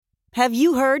Have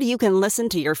you heard you can listen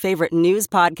to your favorite news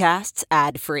podcasts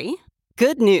ad-free?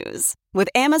 Good news. With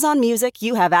Amazon Music,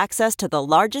 you have access to the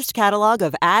largest catalog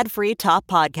of ad-free top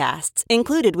podcasts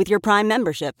included with your Prime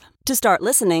membership. To start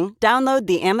listening, download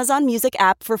the Amazon Music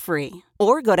app for free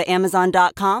or go to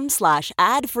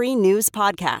amazon.com/ad-free news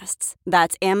podcasts.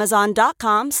 That's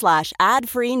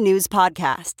amazon.com/ad-free news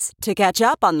podcasts to catch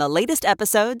up on the latest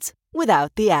episodes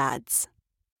without the ads.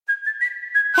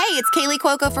 Hey, it's Kaylee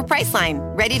Cuoco for Priceline.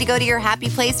 Ready to go to your happy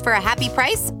place for a happy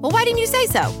price? Well, why didn't you say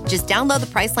so? Just download the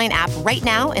Priceline app right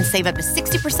now and save up to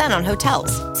 60% on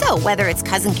hotels. So whether it's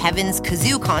Cousin Kevin's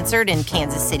Kazoo Concert in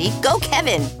Kansas City, go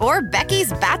Kevin, or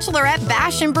Becky's Bachelorette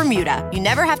Bash in Bermuda, you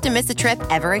never have to miss a trip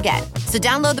ever again. So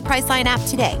download the Priceline app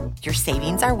today. Your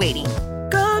savings are waiting.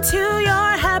 Go to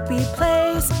your happy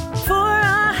place for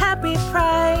a happy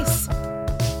price.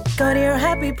 Go to your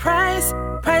happy price,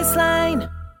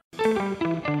 Priceline.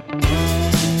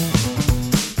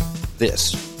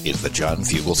 This is the John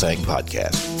Fugelsang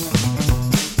Podcast.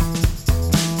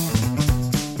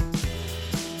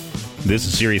 This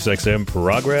is SiriusXM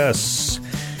Progress.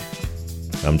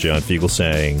 I'm John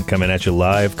Fugelsang, coming at you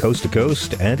live, coast to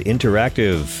coast, and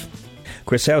interactive.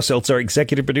 Chris Householt's our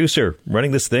executive producer,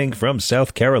 running this thing from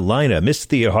South Carolina. Miss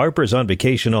Thea Harper's on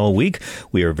vacation all week.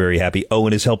 We are very happy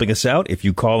Owen is helping us out. If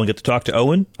you call and get to talk to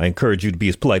Owen, I encourage you to be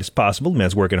as polite as possible. The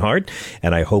man's working hard.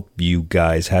 And I hope you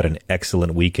guys had an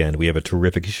excellent weekend. We have a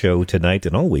terrific show tonight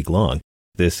and all week long.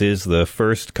 This is the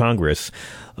first Congress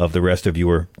of the rest of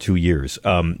your 2 years.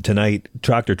 Tonight,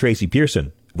 Dr. Tracy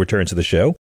Pearson returns to the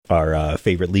show. Our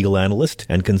favorite legal analyst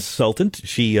and consultant.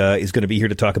 She is going to be here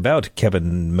to talk about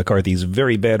Kevin McCarthy's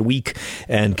very bad week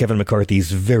and Kevin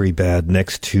McCarthy's very bad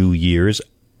next 2 years.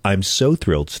 I'm so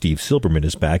thrilled Steve Silberman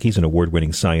is back. He's an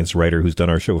award-winning science writer who's done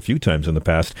our show a few times in the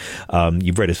past.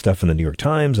 You've read his stuff in the New York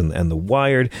Times and The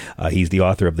Wired. He's the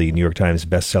author of the New York Times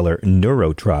bestseller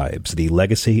Neurotribes, The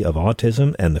Legacy of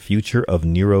Autism and the Future of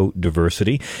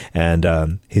Neurodiversity.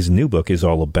 And his new book is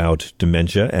all about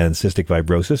dementia and cystic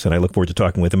fibrosis, and I look forward to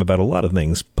talking with him about a lot of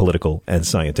things, political and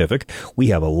scientific. We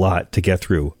have a lot to get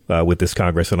through with this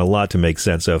Congress and a lot to make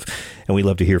sense of, and we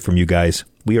love to hear from you guys.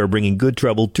 We are bringing good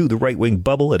trouble to the right-wing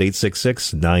bubble at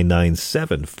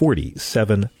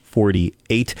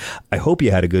 866-997-4748. I hope you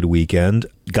had a good weekend.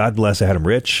 God bless Adam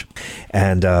Rich.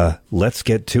 And let's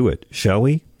get to it, shall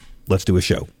we? Let's do a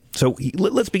show. So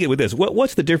let's begin with this.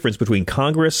 What's the difference between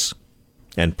Congress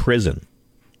and prison?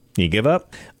 You give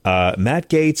up? Matt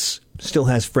Gaetz still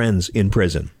has friends in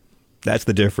prison. That's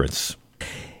the difference.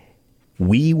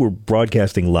 We were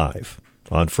broadcasting live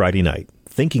on Friday night,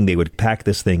 thinking they would pack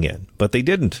this thing in, but they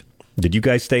didn't. Did you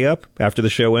guys stay up after the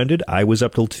show ended? I was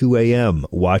up till 2 a.m.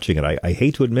 watching it. I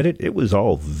hate to admit it. It was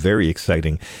all very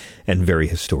exciting and very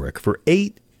historic. For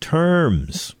 8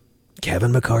 terms,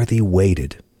 Kevin McCarthy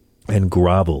waited and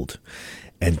groveled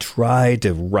and tried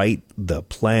to write the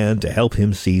plan to help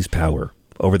him seize power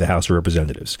over the House of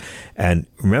Representatives. And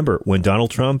remember, when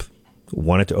Donald Trump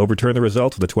wanted to overturn the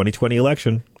results of the 2020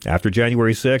 election after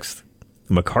January 6th,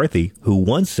 McCarthy, who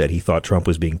once said he thought Trump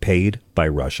was being paid by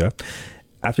Russia,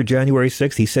 after January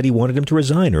 6th, he said he wanted him to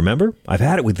resign. Remember? I've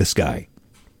had it with this guy.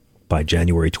 By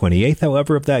January 28th,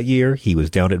 however, of that year, he was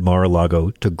down at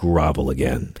Mar-a-Lago to grovel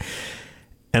again.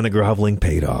 And the groveling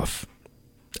paid off.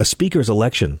 A speaker's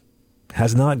election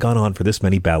has not gone on for this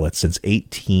many ballots since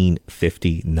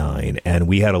 1859, and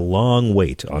we had a long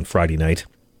wait on Friday night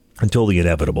until the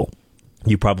inevitable.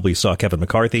 You probably saw Kevin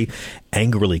McCarthy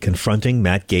angrily confronting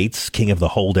Matt Gaetz, king of the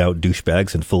holdout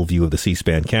douchebags in full view of the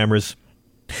C-SPAN cameras.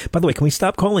 By the way, can we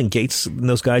stop calling Gaetz and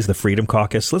those guys the Freedom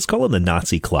Caucus? Let's call them the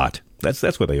Nazi clot.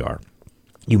 That's what they are.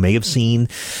 You may have seen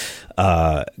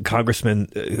congressmen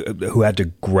who had to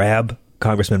grab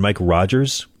Congressman Mike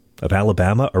Rogers of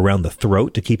Alabama around the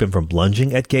throat to keep him from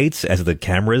lunging at Gaetz as the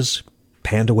cameras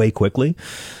panned away quickly.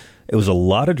 It was a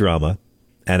lot of drama.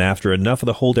 And after enough of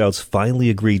the holdouts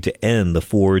finally agreed to end the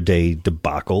 4-day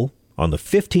debacle, on the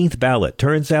 15th ballot,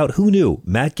 turns out, who knew,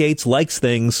 Matt Gaetz likes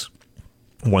things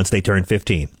once they turn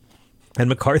 15. And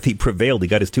McCarthy prevailed. He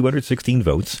got his 216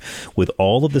 votes, with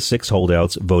all of the 6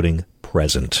 holdouts voting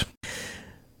present.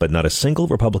 But not a single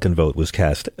Republican vote was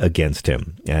cast against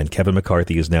him. And Kevin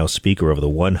McCarthy is now Speaker of the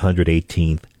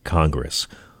 118th Congress.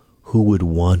 Who would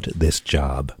want this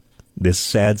job? This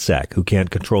sad sack who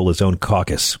can't control his own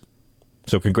caucus.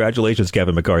 So congratulations,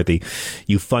 Kevin McCarthy.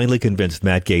 You finally convinced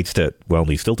Matt Gaetz to, well,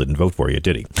 he still didn't vote for you,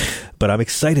 did he? But I'm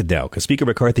excited now because Speaker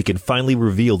McCarthy can finally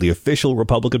reveal the official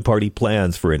Republican Party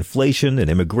plans for inflation and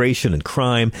immigration and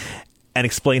crime. and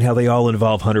explain how they all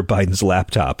involve Hunter Biden's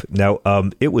laptop. Now,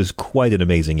 it was quite an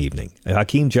amazing evening.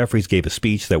 Hakeem Jeffries gave a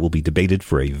speech that will be debated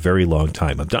for a very long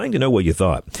time. I'm dying to know what you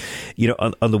thought. You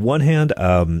know, on the one hand,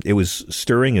 it was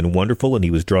stirring and wonderful, and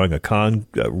he was drawing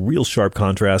a real sharp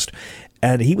contrast,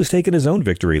 and he was taking his own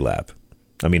victory lap.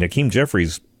 I mean, Hakeem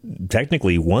Jeffries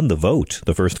technically won the vote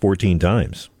the first 14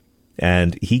 times.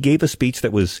 And he gave a speech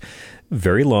that was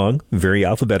very long, very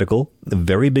alphabetical,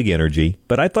 very big energy.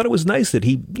 But I thought it was nice that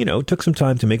he, took some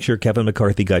time to make sure Kevin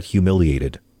McCarthy got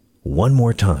humiliated one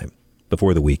more time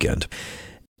before the weekend.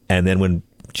 And then when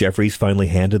Jeffries finally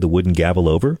handed the wooden gavel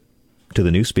over to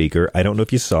the new speaker, I don't know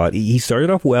if you saw it. He started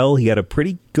off well. He had a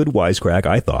pretty good wisecrack,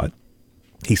 I thought.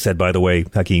 He said, by the way,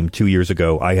 Hakeem, 2 years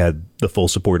ago, I had the full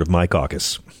support of my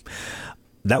caucus.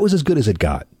 That was as good as it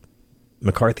got.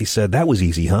 McCarthy said, that was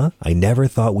easy, huh? I never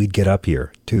thought we'd get up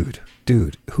here. Dude,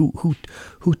 who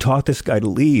taught this guy to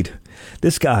lead?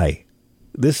 This guy,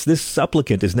 this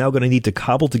supplicant is now going to need to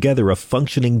cobble together a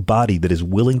functioning body that is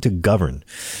willing to govern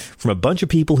from a bunch of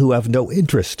people who have no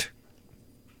interest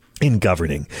in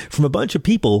governing, from a bunch of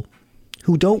people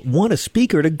who don't want a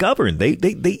speaker to govern.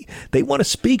 They want a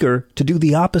speaker to do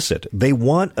the opposite. They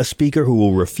want a speaker who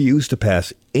will refuse to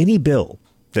pass any bill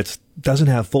that doesn't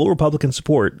have full Republican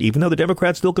support, even though the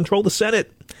Democrats still control the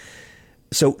Senate.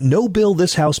 So no bill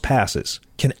this House passes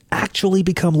can actually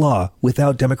become law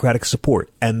without Democratic support.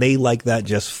 And they like that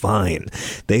just fine.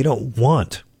 They don't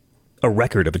want a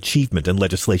record of achievement and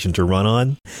legislation to run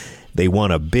on. They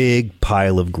want a big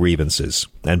pile of grievances.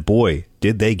 And boy,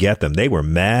 did they get them. They were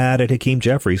mad at Hakeem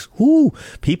Jeffries. Whoo,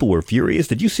 people were furious.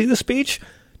 Did you see the speech?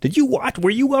 Did you watch?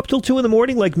 Were you up till 2 a.m.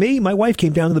 like me? My wife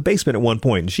came down to the basement at one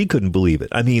point and she couldn't believe it.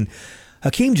 I mean,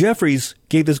 Hakeem Jeffries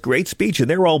gave this great speech and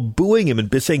they were all booing him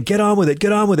and saying, get on with it,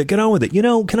 get on with it, get on with it.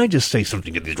 Can I just say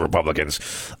something to these Republicans?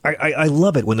 I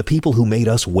love it when the people who made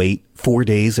us wait 4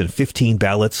 days and 15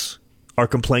 ballots are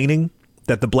complaining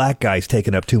that the black guy's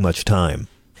taking up too much time.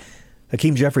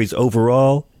 Hakeem Jeffries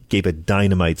overall gave a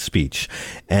dynamite speech.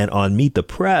 And on Meet the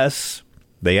Press,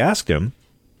 they asked him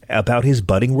about his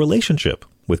budding relationship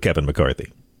with Kevin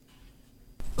McCarthy.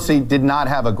 He did not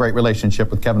have a great relationship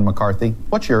with Kevin McCarthy.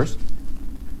 What's yours?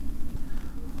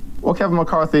 Well, Kevin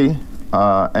McCarthy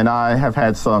and I have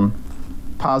had some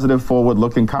positive,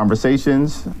 forward-looking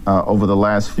conversations over the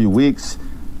last few weeks,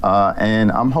 and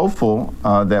I'm hopeful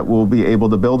that we'll be able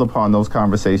to build upon those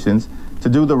conversations to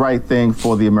do the right thing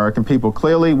for the American people.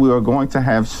 Clearly, we are going to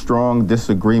have strong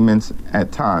disagreements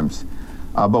at times,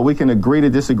 but we can agree to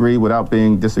disagree without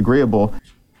being disagreeable.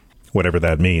 Whatever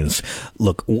that means.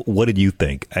 Look, what did you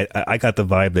think? I got the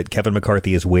vibe that Kevin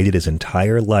McCarthy has waited his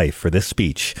entire life for this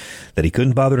speech that he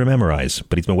couldn't bother to memorize,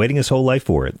 but he's been waiting his whole life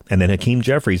for it. And then Hakeem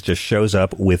Jeffries just shows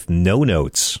up with no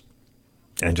notes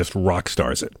and just rock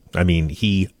stars it. I mean,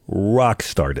 he rock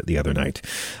starred it the other night.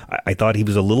 I thought he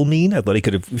was a little mean. I thought he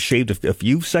could have shaved a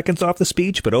few seconds off the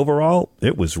speech, but overall,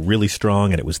 it was really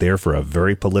strong, and it was there for a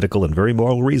very political and very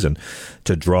moral reason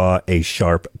to draw a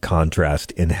sharp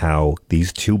contrast in how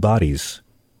these two bodies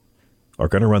are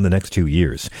going to run the next 2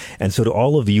 years. And so to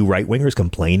all of you right-wingers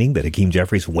complaining that Hakeem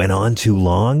Jeffries went on too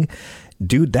long,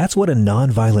 dude, that's what a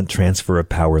nonviolent transfer of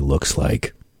power looks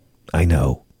like. I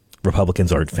know.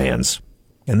 Republicans aren't fans.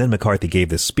 And then McCarthy gave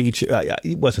this speech.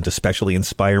 It wasn't especially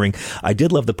inspiring. I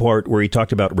did love the part where he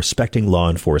talked about respecting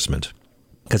law enforcement,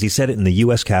 because he said it in the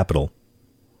U.S. Capitol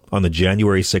on the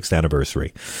January 6th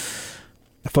anniversary.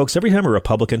 Folks, every time a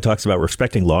Republican talks about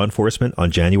respecting law enforcement on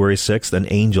January 6th, an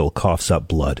angel coughs up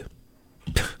blood.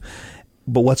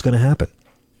 But what's going to happen?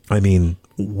 I mean,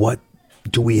 what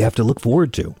do we have to look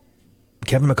forward to?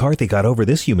 Kevin McCarthy got over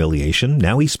this humiliation.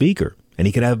 Now he's speaker. And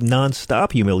he could have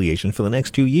nonstop humiliation for the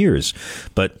next 2 years.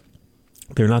 But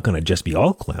they're not going to just be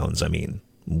all clowns. I mean,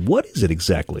 what is it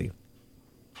exactly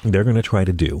they're going to try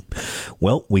to do?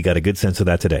 Well, we got a good sense of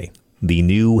that today. The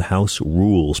new House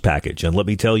rules package. And let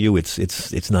me tell you,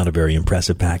 it's not a very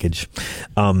impressive package.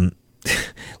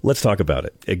 Let's talk about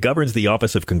it. It governs the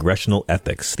Office of Congressional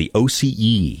Ethics, the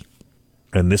OCE.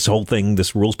 And this whole thing,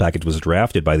 this rules package was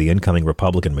drafted by the incoming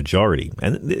Republican majority.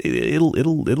 And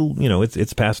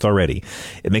it's passed already.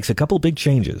 It makes a couple big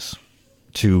changes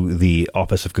to the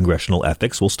Office of Congressional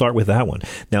Ethics. We'll start with that one.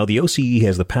 Now, the OCE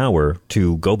has the power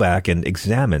to go back and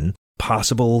examine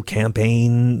possible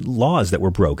campaign laws that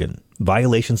were broken,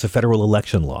 violations of federal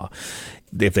election law.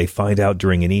 If they find out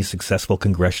during any successful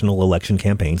congressional election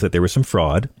campaigns that there was some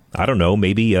fraud, I don't know,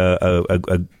 maybe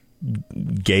a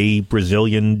gay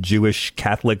Brazilian Jewish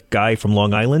Catholic guy from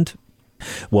Long Island,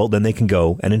 well, then they can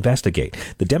go and investigate.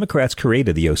 The Democrats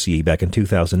created the OCE back in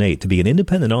 2008 to be an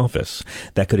independent office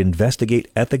that could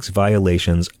investigate ethics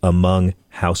violations among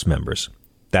House members.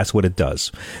 That's what it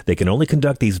does. They can only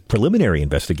conduct these preliminary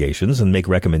investigations and make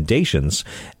recommendations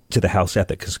to the House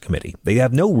Ethics Committee. They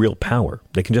have no real power.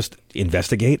 They can just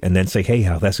investigate and then say, hey,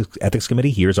 House Ethics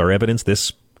Committee, here's our evidence.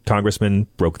 This congressman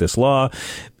broke this law.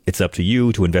 It's up to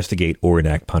you to investigate or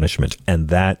enact punishment. And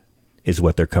that is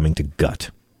what they're coming to gut.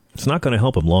 It's not going to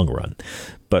help them long run.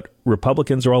 But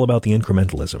Republicans are all about the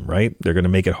incrementalism, right? They're going to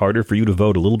make it harder for you to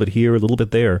vote a little bit here, a little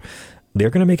bit there. They're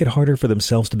going to make it harder for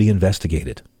themselves to be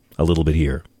investigated a little bit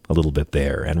here, a little bit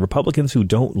there. And Republicans who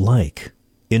don't like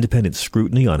independent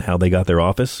scrutiny on how they got their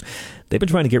office, they've been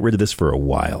trying to get rid of this for a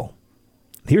while.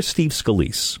 Here's Steve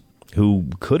Scalise, who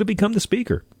could have become the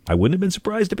speaker. I wouldn't have been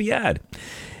surprised if he had.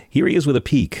 Here he is with a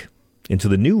peek into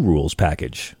the new rules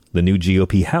package the new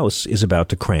GOP House is about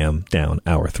to cram down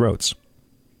our throats.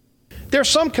 There are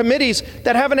some committees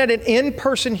that haven't had an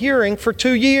in-person hearing for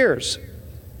 2 years.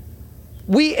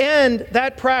 We end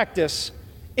that practice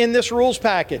in this rules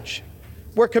package,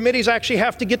 where committees actually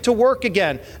have to get to work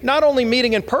again, not only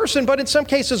meeting in person, but in some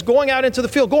cases going out into the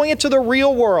field, going into the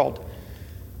real world.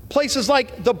 Places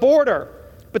like the border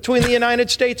between the United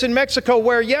States and Mexico,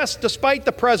 where, yes, despite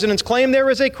the president's claim, there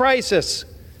is a crisis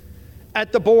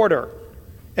at the border.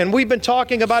 And we've been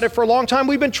talking about it for a long time.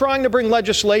 We've been trying to bring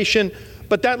legislation,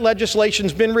 but that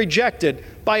legislation's been rejected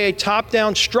by a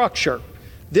top-down structure.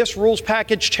 This rules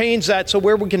package changed that so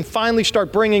where we can finally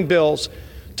start bringing bills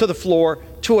to the floor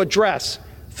to address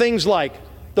things like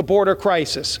the border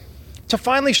crisis, to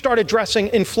finally start addressing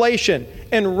inflation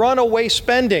and runaway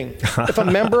spending. If a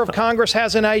member of Congress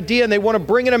has an idea and they want to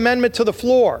bring an amendment to the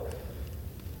floor,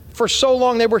 for so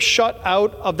long they were shut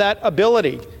out of that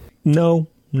ability. No,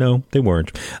 they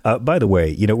weren't. By the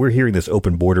way, we're hearing this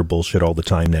open border bullshit all the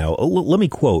time now. Let me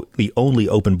quote the only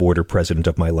open border president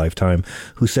of my lifetime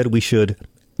who said we should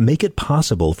make it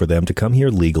possible for them to come here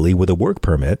legally with a work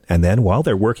permit. And then while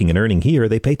they're working and earning here,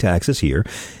 they pay taxes here.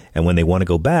 And when they want to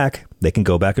go back, they can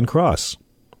go back and cross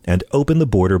and open the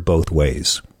border both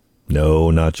ways. No,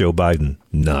 not Joe Biden,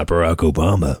 not Barack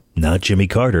Obama, not Jimmy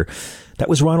Carter. That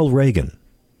was Ronald Reagan,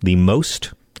 the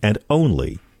most and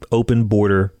only open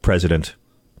border president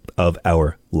of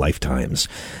our lifetimes.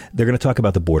 They're going to talk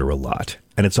about the border a lot.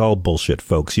 And it's all bullshit,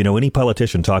 folks. Any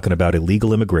politician talking about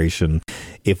illegal immigration,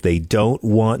 if they don't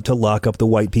want to lock up the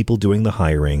white people doing the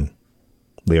hiring,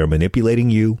 they are manipulating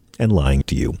you and lying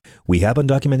to you. We have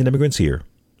undocumented immigrants here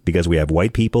because we have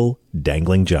white people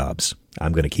dangling jobs.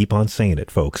 I'm going to keep on saying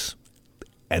it, folks.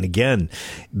 And again,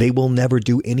 they will never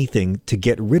do anything to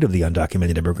get rid of the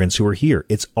undocumented immigrants who are here.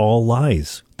 It's all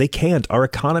lies. They can't. Our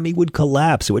economy would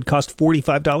collapse. It would cost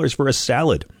 $45 for a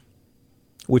salad,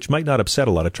 which might not upset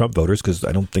a lot of Trump voters because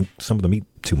I don't think some of them eat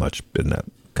too much in that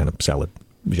kind of salad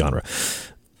genre.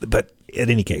 But in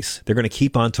any case, they're going to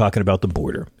keep on talking about the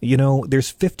border.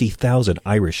 There's 50,000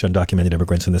 Irish undocumented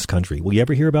immigrants in this country. Will you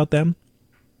ever hear about them?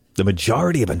 The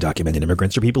majority of undocumented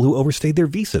immigrants are people who overstayed their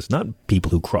visas, not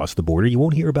people who crossed the border. You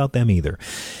won't hear about them either.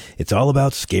 It's all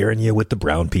about scaring you with the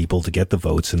brown people to get the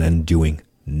votes and then doing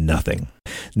nothing.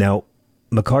 Now,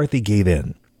 McCarthy gave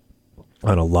in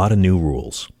on a lot of new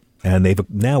rules. And they've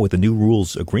now, with the new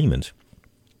rules agreement,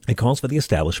 it calls for the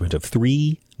establishment of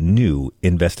 3 new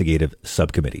investigative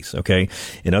subcommittees. Okay.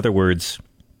 In other words,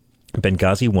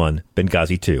 Benghazi 1,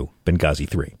 Benghazi 2, Benghazi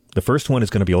 3. The first one is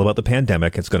going to be all about the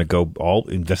pandemic. It's going to go all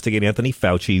investigate Anthony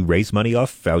Fauci, raise money off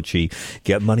Fauci,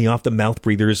 get money off the mouth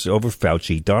breathers over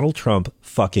Fauci. Donald Trump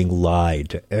fucking lied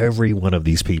to every one of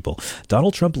these people.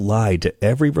 Donald Trump lied to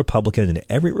every Republican and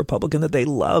every Republican that they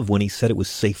love when he said it was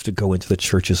safe to go into the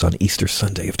churches on Easter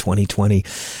Sunday of 2020.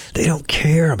 They don't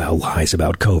care about lies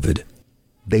about COVID.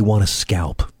 They want a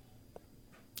scalp.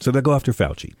 So they'll go after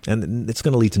Fauci, and it's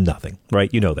going to lead to nothing,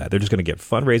 right? You know that. They're just going to get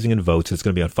fundraising and votes. It's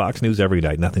going to be on Fox News every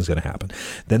night. Nothing's going to happen.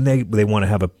 Then they want to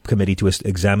have a committee to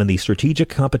examine the strategic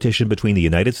competition between the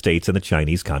United States and the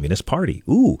Chinese Communist Party.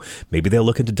 Ooh, maybe they'll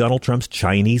look into Donald Trump's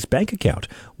Chinese bank account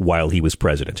while he was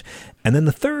president. And then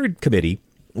the third committee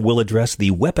will address the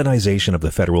weaponization of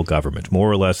the federal government, more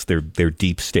or less their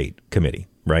deep state committee,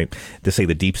 right? To say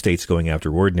the deep state's going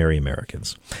after ordinary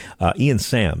Americans. Ian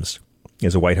Sams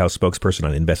is a White House spokesperson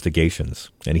on investigations,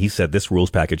 and he said this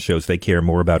rules package shows they care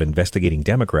more about investigating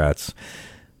Democrats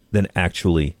than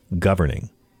actually governing,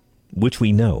 which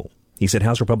we know. He said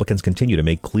House Republicans continue to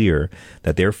make clear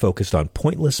that they're focused on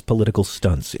pointless political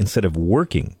stunts instead of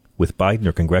working with Biden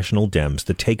or congressional Dems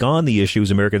to take on the issues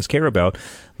Americans care about,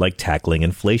 like tackling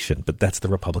inflation. But that's the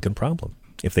Republican problem.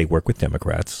 If they work with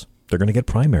Democrats, they're going to get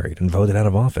primaried and voted out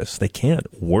of office. They can't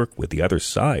work with the other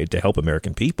side to help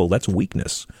American people. That's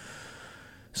weakness.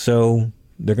 So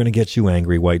they're going to get you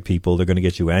angry, white people. They're going to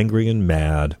get you angry and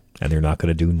mad, and they're not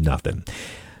going to do nothing.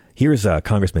 Here's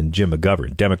Congressman Jim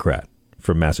McGovern, Democrat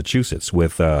from Massachusetts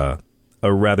with a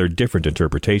rather different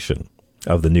interpretation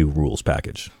of the new rules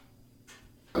package.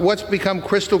 What's become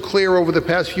crystal clear over the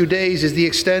past few days is the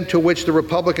extent to which the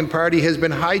Republican Party has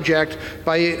been hijacked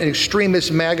by an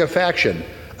extremist MAGA faction,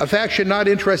 a faction not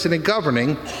interested in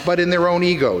governing, but in their own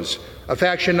egos, a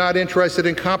faction not interested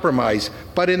in compromise,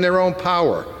 but in their own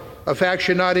power, a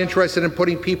faction not interested in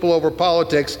putting people over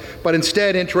politics, but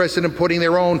instead interested in putting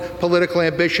their own political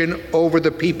ambition over the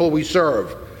people we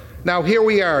serve. Now here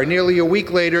we are, nearly a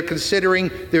week later, considering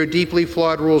their deeply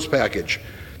flawed rules package.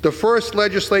 The first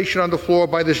legislation on the floor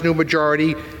by this new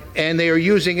majority, and they are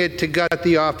using it to gut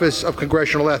the Office of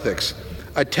Congressional Ethics,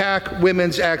 attack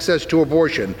women's access to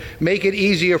abortion, make it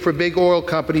easier for big oil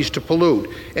companies to pollute,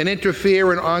 and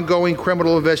interfere in ongoing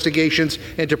criminal investigations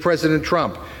into President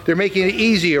Trump. They're making it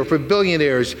easier for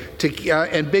billionaires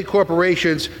and big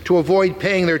corporations to avoid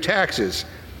paying their taxes.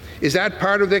 Is that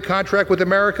part of their contract with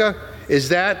America? Is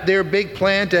that their big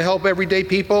plan to help everyday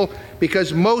people?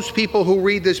 Because most people who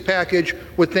read this package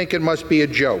would think it must be a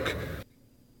joke.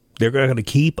 They're going to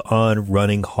keep on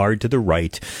running hard to the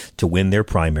right to win their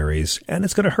primaries, and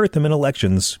it's going to hurt them in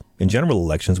elections, in general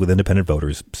elections with independent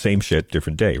voters. Same shit,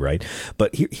 different day, right?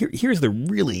 But here's the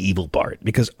really evil part,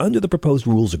 because under the proposed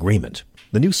rules agreement,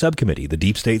 the new subcommittee, the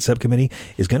Deep State Subcommittee,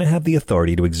 is going to have the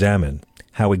authority to examine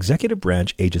how executive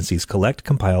branch agencies collect,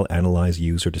 compile, analyze,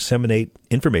 use, or disseminate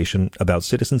information about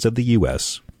citizens of the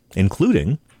U.S.,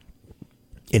 including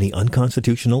any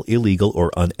unconstitutional, illegal, or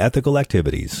unethical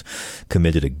activities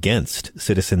committed against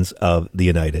citizens of the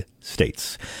United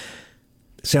States.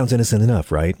 Sounds innocent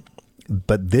enough, right?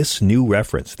 But this new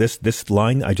reference, this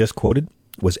line I just quoted,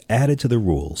 was added to the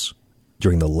rules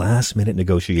during the last-minute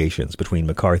negotiations between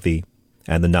McCarthy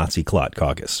and the Nazi Clot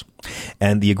Caucus.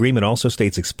 And the agreement also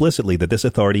states explicitly that this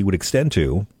authority would extend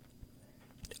to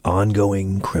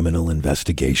ongoing criminal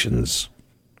investigations.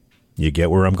 You get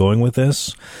where I'm going with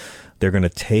this? They're going to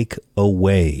take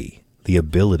away the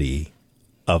ability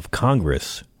of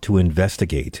Congress to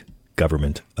investigate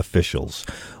government officials.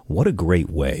 What a great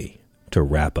way to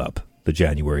wrap up the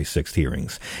January 6th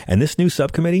hearings. And this new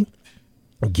subcommittee,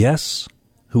 guess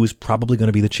who is probably going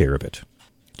to be the chair of it?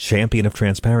 Champion of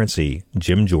transparency,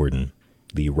 Jim Jordan,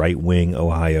 the right-wing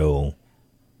Ohio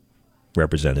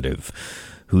representative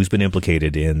who's been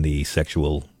implicated in the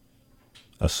sexual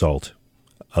assault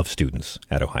of students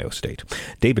at Ohio State.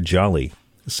 David Jolly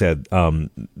said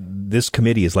this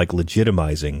committee is like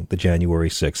legitimizing the January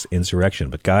 6th insurrection.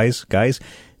 But guys,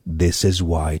 this is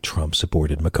why Trump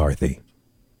supported McCarthy.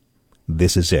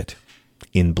 This is it,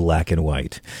 in black and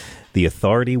white. The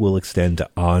authority will extend to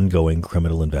ongoing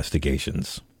criminal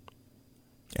investigations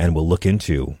and will look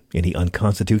into any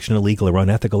unconstitutional, illegal, or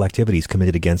unethical activities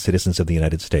committed against citizens of the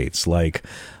United States, like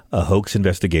a hoax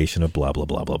investigation of blah, blah,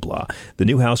 blah, blah, blah. The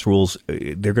new House rules,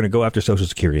 they're going to go after Social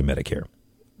Security and Medicare.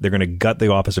 They're going to gut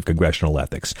the Office of Congressional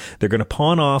Ethics. They're going to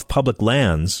pawn off public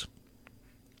lands,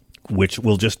 which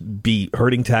will just be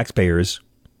hurting taxpayers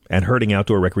and hurting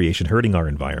outdoor recreation, hurting our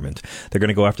environment. They're going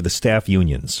to go after the staff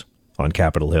unions on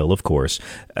Capitol Hill, of course.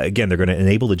 Again, they're going to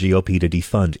enable the GOP to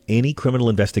defund any criminal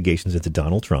investigations into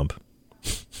Donald Trump.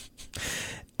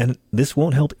 And this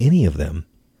won't help any of them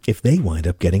if they wind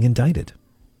up getting indicted,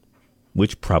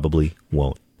 which probably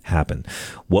won't happen.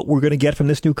 What we're going to get from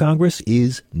this new Congress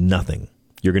is nothing.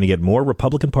 You're going to get more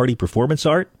Republican Party performance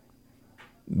art.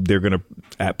 They're going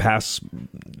to pass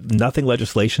nothing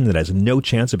legislation that has no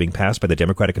chance of being passed by the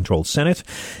Democratic-controlled Senate.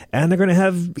 And they're going to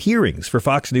have hearings for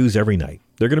Fox News every night.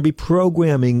 They're going to be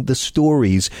programming the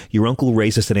stories your Uncle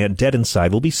Racist and Aunt Dead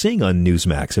Inside will be seeing on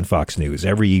Newsmax and Fox News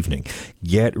every evening.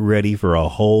 Get ready for a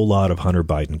whole lot of Hunter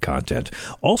Biden content.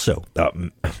 Also,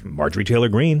 Marjorie Taylor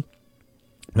Greene.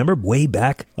 Remember way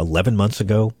back 11 months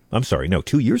ago? I'm sorry, no,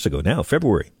 2 years ago now,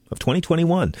 February of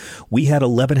 2021, we had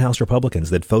 11 House Republicans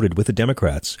that voted with the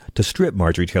Democrats to strip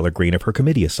Marjorie Taylor Greene of her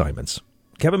committee assignments.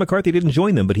 Kevin McCarthy didn't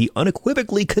join them, but he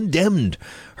unequivocally condemned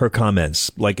her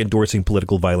comments, like endorsing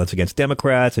political violence against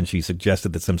Democrats, and she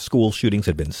suggested that some school shootings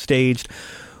had been staged.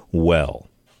 Well,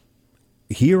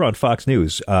 here on Fox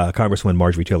News, Congresswoman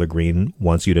Marjorie Taylor Greene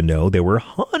wants you to know there were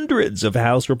hundreds of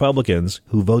House Republicans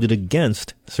who voted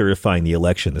against certifying the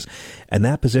elections, and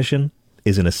that position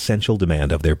is an essential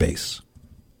demand of their base.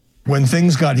 When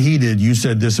things got heated, you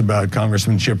said this about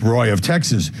Congressman Chip Roy of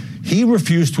Texas. He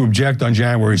refused to object on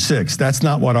January 6th. That's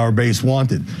not what our base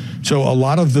wanted. So a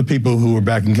lot of the people who were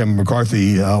backing Kevin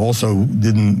McCarthy also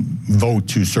didn't vote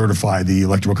to certify the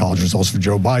Electoral College results for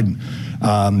Joe Biden.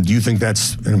 Do you think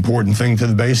that's an important thing to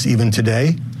the base even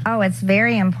today? Oh, it's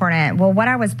very important. Well, what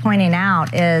I was pointing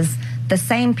out is the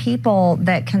same people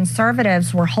that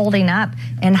conservatives were holding up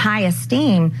in high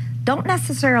esteem, don't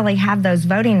necessarily have those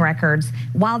voting records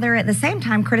while they're at the same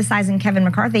time criticizing Kevin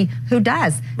McCarthy, who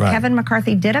does. Right. Kevin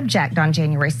McCarthy did object on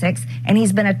January 6th, and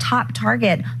he's been a top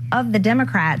target of the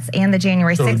Democrats and the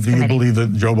January 6th committee. So do you believe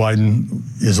that Joe Biden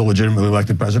is a legitimately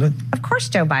elected president? Of course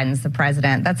Joe Biden's the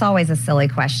president. That's always a silly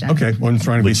question. Okay, well, I'm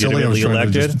trying to be silly. I was trying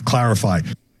to just clarify.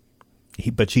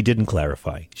 But she didn't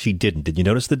clarify. She didn't. Did you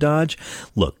notice the dodge?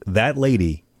 Look, that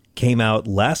lady came out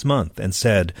last month and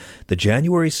said the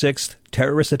January 6th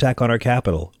terrorist attack on our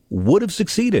Capitol would have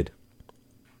succeeded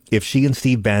if she and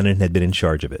Steve Bannon had been in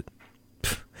charge of it.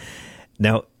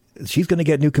 Now, she's going to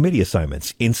get new committee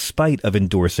assignments in spite of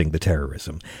endorsing the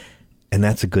terrorism. And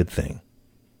that's a good thing.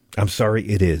 I'm sorry,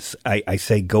 it is. I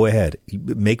say go ahead.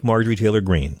 Make Marjorie Taylor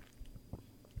Greene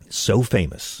so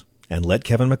famous and let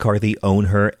Kevin McCarthy own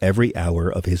her every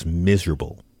hour of his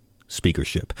miserable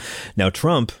speakership. Now,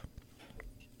 Trump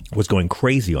was going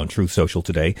crazy on Truth Social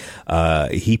today.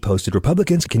 He posted,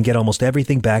 Republicans can get almost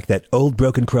everything back that old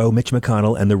broken crow Mitch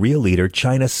McConnell and the real leader,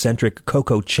 China-centric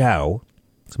Coco Chow,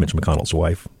 it's Mitch McConnell's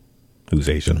wife, who's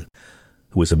Asian,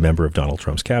 who was a member of Donald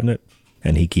Trump's cabinet,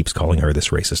 and he keeps calling her this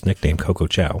racist nickname, Coco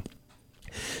Chow,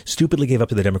 stupidly gave up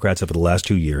to the Democrats over the last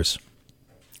 2 years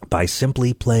by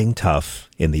simply playing tough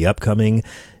in the upcoming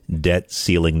debt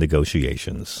ceiling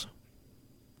negotiations.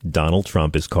 Donald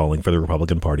Trump is calling for the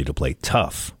Republican Party to play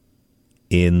tough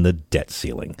in the debt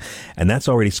ceiling. And that's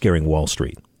already scaring Wall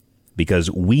Street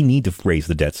because we need to raise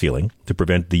the debt ceiling to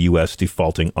prevent the U.S.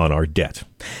 defaulting on our debt.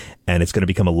 And it's going to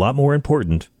become a lot more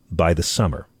important by the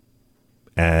summer.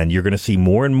 And you're going to see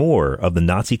more and more of the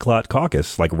Nazi Clot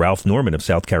caucus, like Ralph Norman of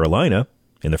South Carolina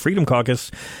in the Freedom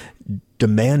Caucus,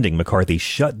 demanding McCarthy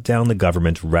shut down the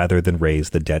government rather than raise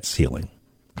the debt ceiling.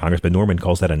 Congressman Norman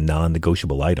calls that a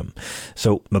non-negotiable item.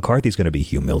 So McCarthy's going to be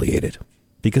humiliated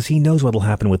because he knows what will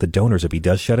happen with the donors if he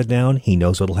does shut it down. He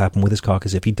knows what will happen with his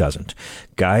caucus if he doesn't.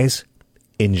 Guys,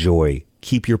 enjoy.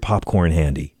 Keep your popcorn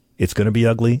handy. It's going to be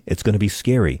ugly. It's going to be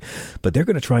scary. But they're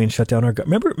going to try and shut down our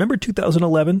government. Remember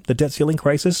 2011, the debt ceiling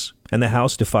crisis, and the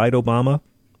House defied Obama?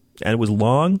 And it was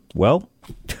long? Well,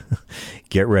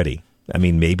 get ready. I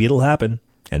mean, maybe it'll happen,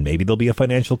 and maybe there'll be a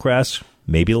financial crash.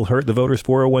 Maybe it'll hurt the voters'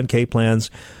 401k plans,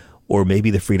 or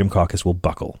maybe the Freedom Caucus will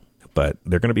buckle. But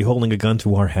they're going to be holding a gun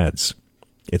to our heads.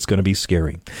 It's going to be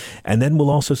scary. And then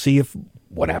we'll also see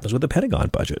what happens with the Pentagon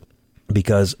budget.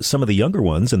 Because some of the younger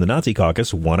ones in the Nazi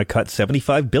caucus want to cut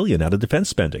 $75 billion out of defense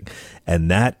spending.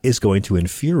 And that is going to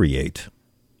infuriate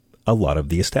a lot of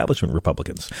the establishment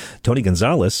Republicans. Tony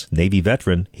Gonzalez, Navy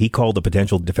veteran, he called the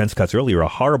potential defense cuts earlier a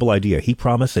horrible idea. He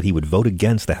promised that he would vote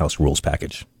against the House rules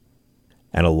package.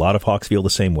 And a lot of hawks feel the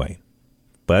same way.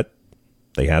 But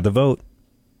they had the vote,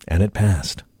 and it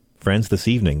passed. Friends, this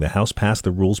evening, the House passed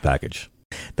the rules package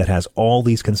that has all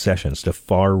these concessions to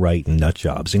far-right nut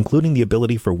jobs, including the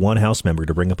ability for one House member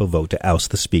to bring up a vote to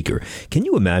oust the Speaker. Can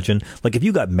you imagine, like, if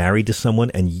you got married to someone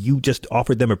and you just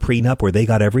offered them a prenup where they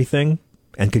got everything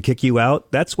and could kick you out?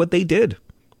 That's what they did.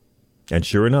 And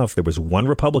sure enough, there was one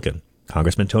Republican,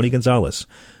 Congressman Tony Gonzalez,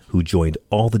 who joined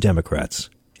all the Democrats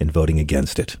in voting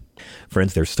against it.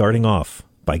 Friends, they're starting off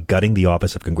by gutting the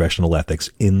Office of Congressional Ethics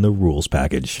in the rules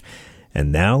package.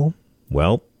 And now,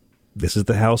 well, this is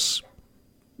the House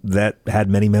that had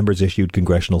many members issued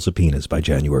congressional subpoenas by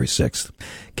January 6th.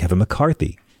 Kevin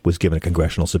McCarthy was given a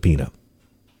congressional subpoena.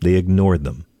 They ignored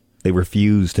them. They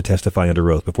refused to testify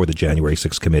under oath before the January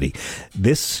 6th committee.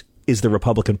 This is the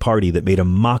Republican Party that made a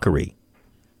mockery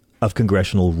of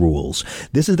congressional rules.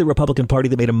 This is the Republican Party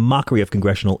that made a mockery of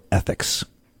congressional ethics.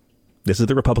 This is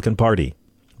the Republican Party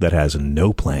that has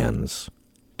no plans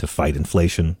to fight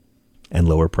inflation and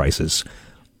lower prices.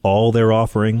 All they're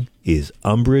offering is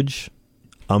umbrage,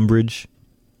 and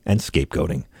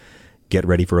scapegoating. Get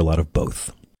ready for a lot of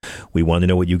both. We want to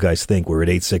know what you guys think. We're at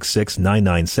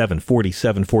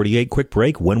 866-997-4748. Quick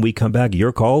break. When we come back,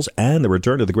 your calls and the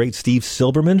return of the great Steve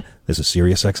Silberman. This is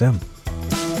Sirius XM.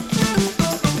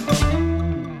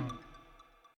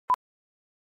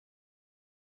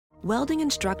 Welding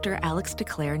instructor Alex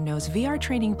DeClaire knows VR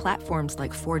training platforms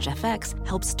like ForgeFX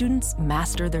help students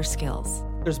master their skills.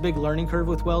 There's a big learning curve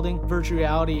with welding. Virtual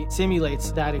reality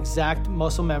simulates that exact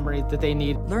muscle memory that they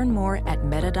need. Learn more at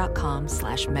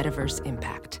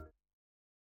meta.com/metaverseimpact.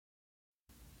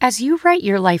 As you write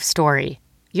your life story,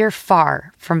 you're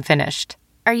far from finished.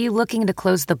 Are you looking to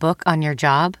close the book on your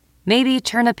job? Maybe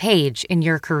turn a page in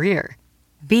your career?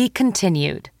 Be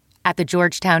continued at the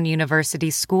Georgetown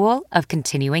University School of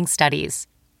Continuing Studies.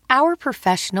 Our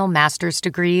professional master's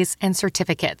degrees and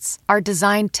certificates are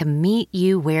designed to meet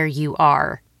you where you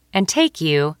are and take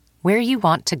you where you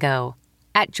want to go.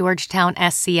 At Georgetown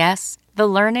SCS, the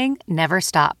learning never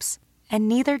stops, and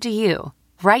neither do you.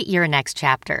 Write your next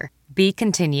chapter. Be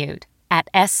continued at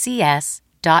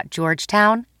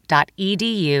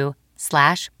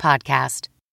scs.georgetown.edu/podcast.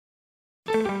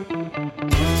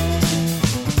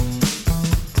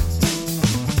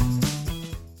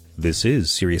 This is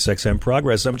SiriusXM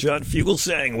Progress. I'm John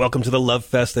Fugelsang. Welcome to the love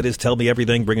fest that is Tell Me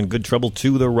Everything, bringing good trouble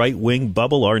to the right-wing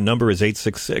bubble. Our number is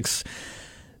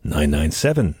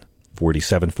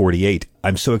 866-997-4748.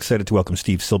 I'm so excited to welcome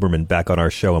Steve Silberman back on our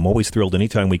show. I'm always thrilled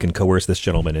anytime we can coerce this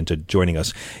gentleman into joining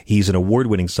us. He's an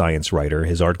award-winning science writer.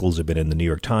 His articles have been in the New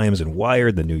York Times and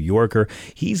Wired, the New Yorker.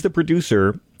 He's the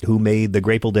producer who made the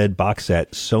Grateful Dead box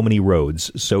set So Many Roads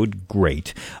so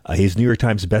great. His New York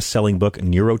Times best-selling book,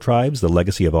 Neurotribes, The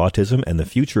Legacy of Autism and the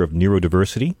Future of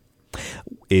Neurodiversity,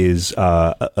 is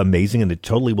amazing, and it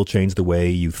totally will change the way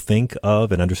you think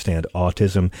of and understand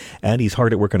autism. And he's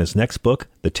hard at work on his next book,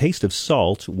 The Taste of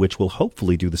Salt, which will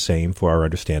hopefully do the same for our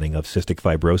understanding of cystic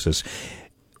fibrosis.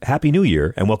 Happy New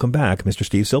Year, and welcome back, Mr.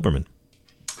 Steve Silberman.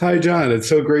 Hi, John. It's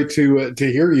so great to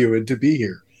hear you and to be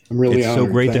here. I'm really honored. So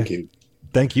great. Thank you.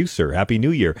 Thank you, sir. Happy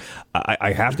New Year.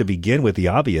 I have to begin with the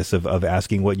obvious of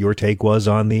asking what your take was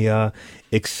on the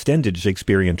extended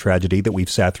Shakespearean tragedy that we've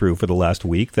sat through for the last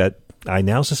week that I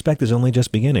now suspect is only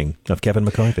just beginning, of Kevin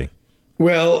McCarthy.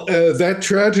 Well, that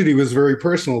tragedy was very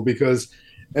personal because,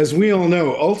 as we all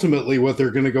know, ultimately what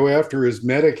they're going to go after is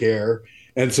Medicare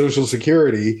and Social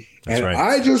Security. That's and right.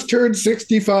 I just turned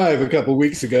 65 a couple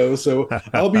weeks ago, so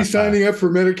I'll be signing up for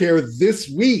Medicare this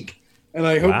week. And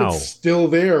I hope it's still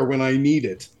there when I need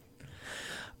it.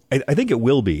 I think it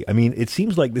will be. I mean, it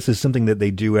seems like this is something that they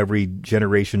do every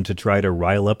generation to try to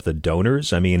rile up the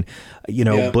donors. I mean,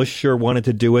 Bush sure wanted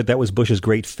to do it. That was Bush's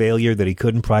great failure, that he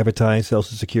couldn't privatize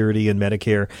Social Security and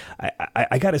Medicare.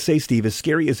 I got to say, Steve, as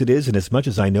scary as it is, and as much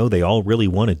as I know they all really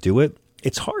want to do it,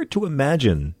 it's hard to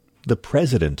imagine the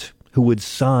president who would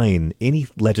sign any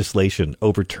legislation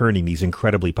overturning these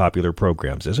incredibly popular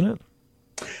programs, isn't it?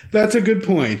 That's a good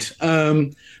point.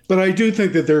 But I do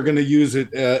think that they're going to use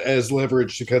it as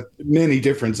leverage to cut many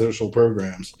different social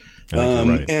programs.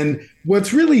 Right. And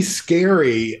what's really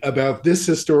scary about this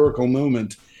historical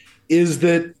moment is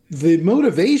that the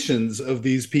motivations of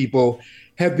these people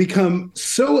have become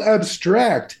so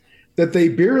abstract that they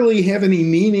barely have any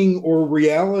meaning or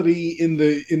reality in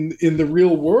the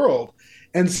real world.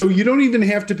 And so you don't even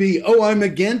have to be, I'm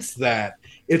against that.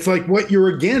 It's like what you're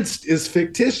against is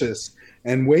fictitious.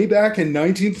 And way back in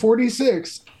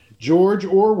 1946, George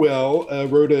Orwell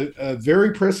wrote a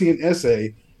very prescient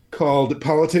essay called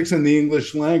Politics in the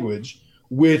English Language,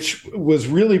 which was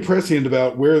really prescient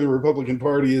about where the Republican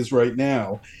Party is right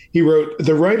now. He wrote,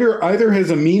 "The writer either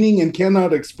has a meaning and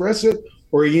cannot express it,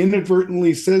 or he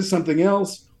inadvertently says something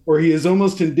else, or he is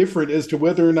almost indifferent as to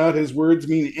whether or not his words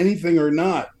mean anything or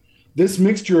not. This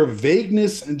mixture of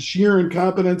vagueness and sheer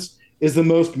incompetence is the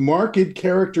most marked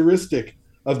characteristic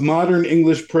of modern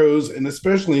English prose, and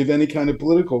especially of any kind of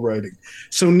political writing."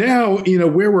 So now,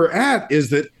 where we're at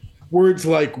is that words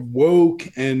like woke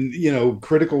and,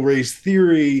 critical race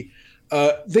theory,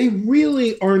 they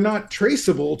really are not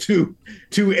traceable to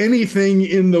anything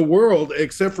in the world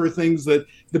except for things that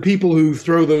the people who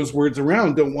throw those words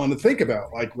around don't want to think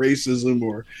about, like racism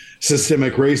or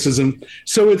systemic racism.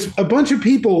 So it's a bunch of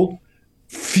people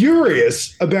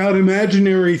furious about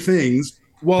imaginary things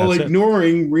while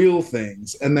ignoring real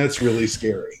things. And that's really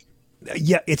scary.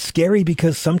 Yeah, it's scary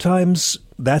because sometimes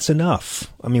that's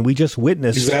enough. I mean, we just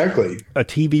witnessed a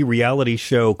TV reality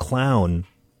show clown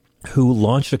who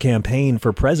launched a campaign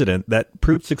for president that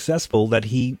proved successful, that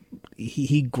he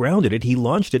grounded it. He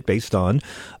launched it based on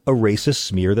a racist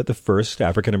smear that the first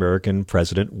African-American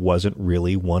president wasn't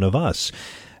really one of us.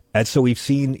 And so we've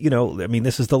seen,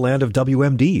 this is the land of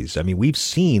WMDs. I mean, we've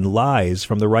seen lies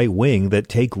from the right wing that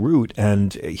take root,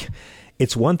 and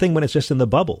it's one thing when it's just in the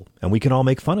bubble and we can all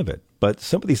make fun of it. But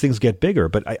some of these things get bigger.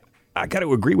 But I got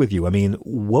to agree with you. I mean,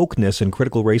 wokeness and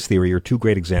critical race theory are two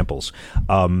great examples.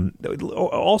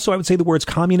 Also, I would say the words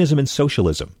communism and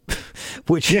socialism,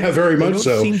 which very much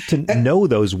so. Seem to know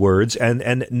those words,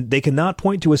 and they cannot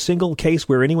point to a single case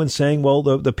where anyone's saying, well,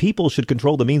 the people should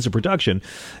control the means of production.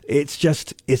 It's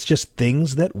just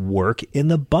things that work in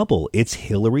the bubble. It's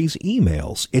Hillary's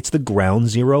emails. It's the Ground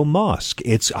Zero mosque.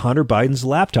 It's Hunter Biden's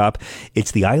laptop.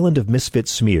 It's the island of misfit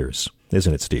smears.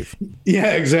 Isn't it, Steve?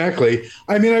 Yeah, exactly.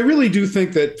 I mean, I really do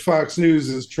think that Fox News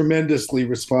is tremendously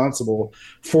responsible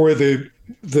for the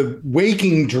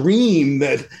waking dream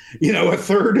that, a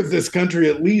third of this country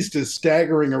at least is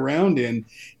staggering around in.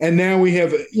 And now we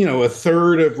have, a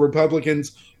third of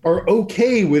Republicans are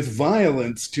okay with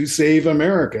violence to save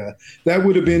America. That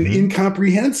would have been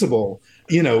incomprehensible,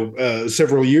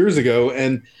 several years ago.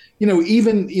 And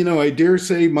even, I dare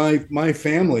say my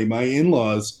family, my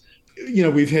in-laws,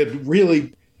 we've had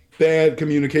really bad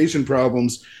communication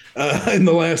problems in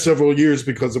the last several years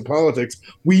because of politics.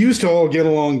 We used to all get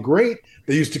along great.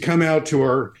 They used to come out to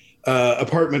our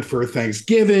apartment for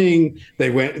Thanksgiving.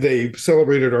 They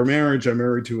celebrated our marriage. I'm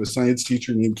married to a science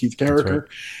teacher named Keith Carricker. Right.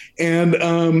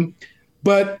 And,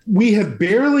 but we have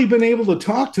barely been able to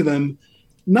talk to them,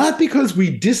 not because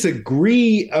we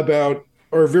disagree about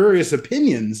our various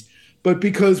opinions, but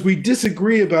because we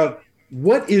disagree about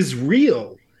what is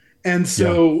real. And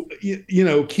so,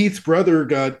 Keith's brother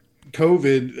got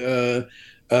COVID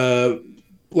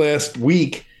last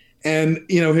week, and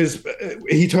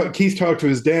Keith talked to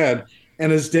his dad,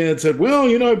 and his dad said, "Well,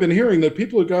 I've been hearing that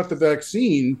people who got the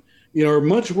vaccine, are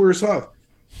much worse off."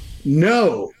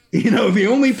 No, the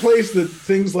only place that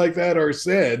things like that are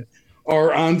said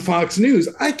are on Fox News.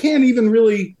 I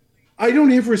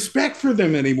don't have respect for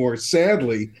them anymore,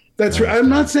 sadly. That's right. I'm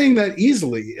not saying that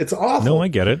easily. It's awful. No, I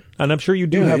get it. And I'm sure you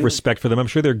do have respect for them. I'm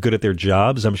sure they're good at their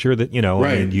jobs. I'm sure that, right.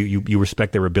 I mean, you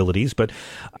respect their abilities. But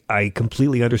I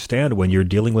completely understand when you're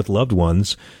dealing with loved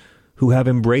ones who have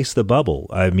embraced the bubble.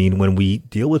 I mean, when we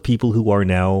deal with people who are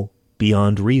now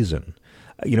beyond reason.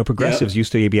 Progressives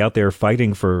used to be out there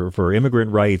fighting for immigrant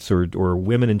rights or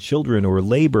women and children or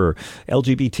labor,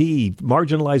 LGBT,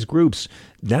 marginalized groups.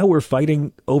 Now we're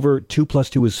fighting over 2 +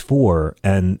 2 is 4,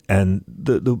 and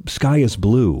the sky is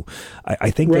blue.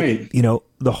 I think that,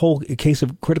 the whole case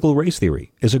of critical race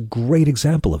theory is a great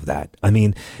example of that. I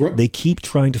mean, they keep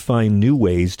trying to find new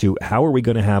ways to, how are we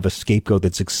going to have a scapegoat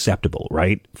that's acceptable,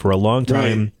 right? For a long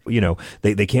time,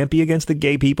 they can't be against the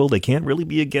gay people. They can't really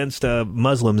be against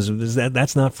Muslims.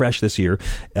 That's not fresh this year.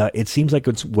 It seems like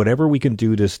it's whatever we can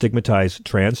do to stigmatize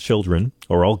trans children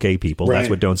or all gay people. Right. That's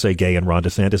what Don't Say Gay and Ron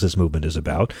DeSantis' movement is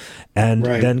about. And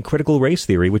then critical race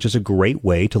theory, which is a great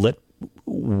way to let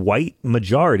white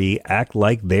majority act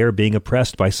like they're being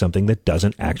oppressed by something that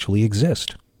doesn't actually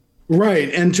exist.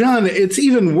 Right. And John, it's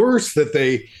even worse that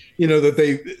they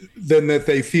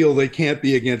feel they can't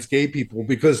be against gay people,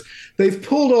 because they've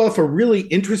pulled off a really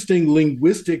interesting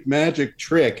linguistic magic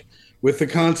trick with the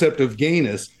concept of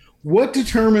gayness. What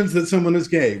determines that someone is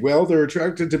gay? Well, they're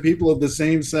attracted to people of the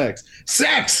same sex.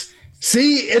 Sex!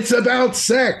 See, it's about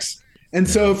sex. And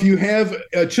so if you have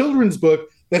a children's book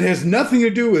that has nothing to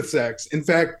do with sex, in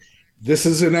fact, this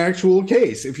is an actual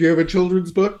case. If you have a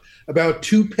children's book about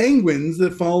 2 penguins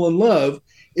that fall in love,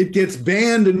 it gets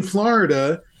banned in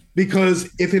Florida because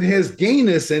if it has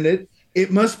gayness in it,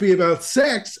 it must be about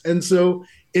sex. And so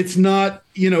it's not,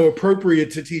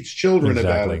 appropriate to teach children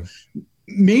about it.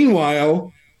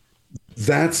 Meanwhile,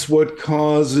 that's what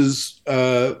causes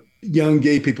young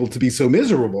gay people to be so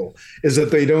miserable, is that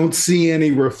they don't see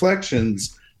any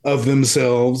reflections of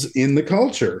themselves in the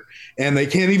culture, and they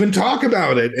can't even talk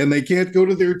about it, and they can't go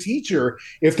to their teacher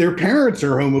if their parents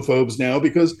are homophobes now,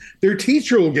 because their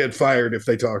teacher will get fired if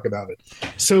they talk about it.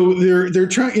 So they're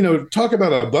trying, talk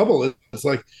about a bubble. It's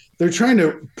like they're trying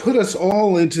to put us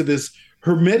all into this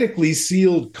hermetically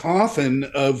sealed coffin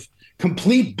of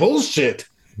complete bullshit,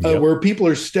 where people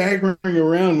are staggering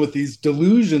around with these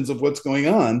delusions of what's going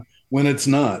on when it's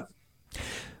not.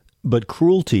 But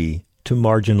cruelty to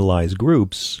marginalized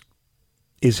groups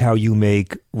is how you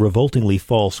make revoltingly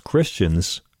false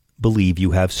Christians believe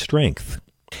you have strength.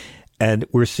 And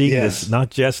we're seeing this not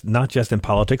just in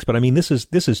politics, but I mean, this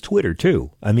is Twitter too.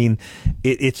 I mean,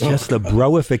 it's just the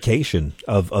broification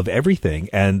of everything,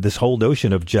 and this whole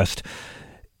notion of just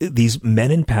these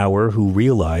men in power who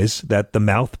realize that the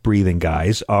mouth-breathing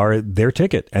guys are their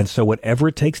ticket. And so whatever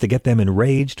it takes to get them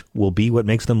enraged will be what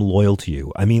makes them loyal to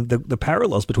you. I mean, the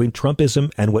parallels between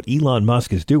Trumpism and what Elon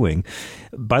Musk is doing.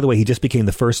 By the way, he just became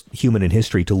the first human in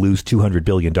history to lose $200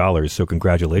 billion. So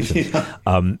congratulations.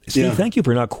 Steve, thank you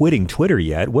for not quitting Twitter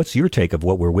yet. What's your take of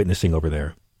what we're witnessing over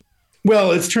there?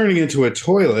 Well, it's turning into a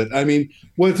toilet. I mean,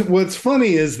 what's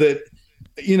funny is that,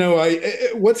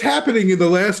 what's happening in the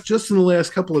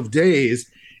last couple of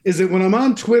days is that when I'm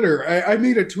on Twitter, I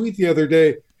made a tweet the other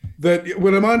day that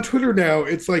when I'm on Twitter now,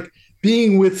 it's like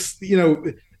being with,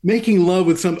 making love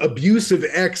with some abusive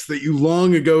ex that you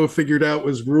long ago figured out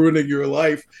was ruining your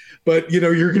life, but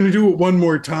you're going to do it one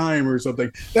more time or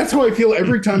something. That's how I feel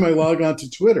every time I log on to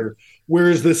Twitter.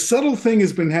 Whereas the subtle thing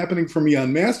has been happening for me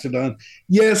on Mastodon.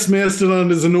 Yes, Mastodon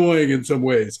is annoying in some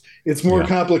ways. It's more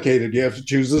complicated. You have to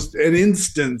choose an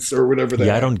instance or whatever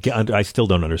that is. I still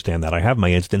don't understand that. I have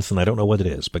my instance and I don't know what it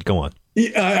is, but go on.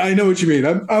 Yeah, I know what you mean.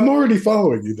 I'm already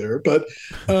following you there. But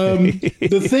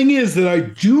the thing is that I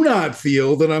do not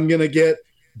feel that I'm going to get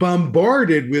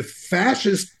bombarded with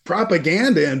fascist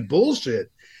propaganda and bullshit.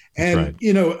 And,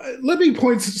 let me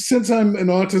point, since I'm an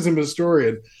autism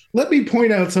historian, let me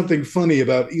point out something funny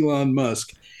about Elon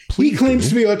Musk. He claims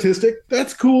to be autistic.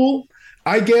 That's cool.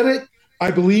 I get it.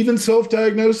 I believe in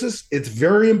self-diagnosis. It's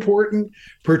very important,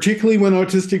 particularly when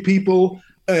autistic people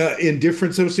in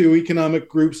different socioeconomic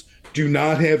groups do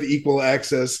not have equal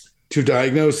access to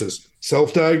diagnosis.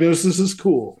 Self-diagnosis is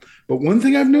cool. But one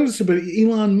thing I've noticed about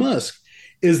Elon Musk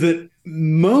is that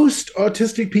most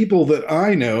autistic people that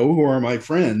I know who are my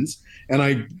friends, and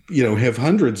I, have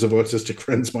hundreds of autistic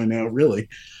friends by now, really,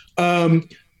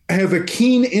 have a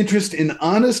keen interest in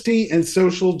honesty and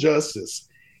social justice.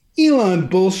 Elon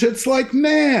bullshits like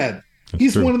mad.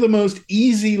 He's one of the most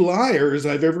easy liars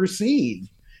I've ever seen.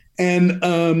 And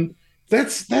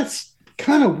that's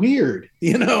kind of weird,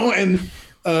 and,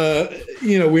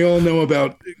 we all know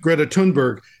about Greta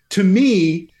Thunberg. To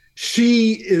me,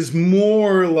 she is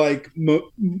more like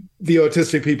the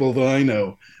autistic people that I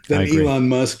know than Elon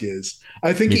Musk is.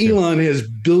 I think Elon has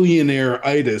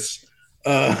billionaire-itis.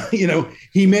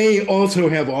 He may also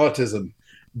have autism,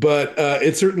 but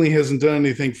it certainly hasn't done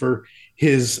anything for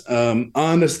his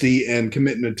honesty and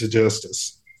commitment to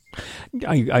justice.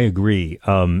 I agree.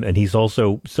 And he's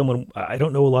also someone, I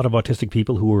don't know a lot of autistic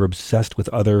people who are obsessed with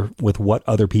what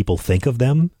other people think of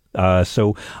them.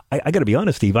 So I got to be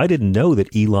honest, Steve, I didn't know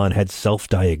that Elon had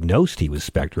self-diagnosed he was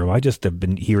Spectrum. I just have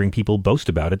been hearing people boast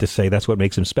about it to say that's what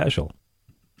makes him special.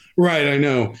 Right, I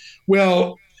know.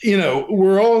 Well,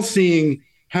 we're all seeing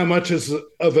how much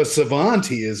of a savant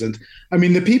he isn't. I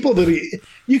mean, the people that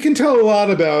you can tell a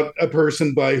lot about a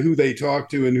person by who they talk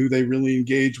to and who they really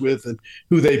engage with and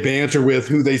who they banter with,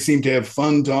 who they seem to have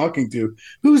fun talking to.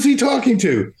 Who's he talking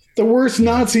to? The worst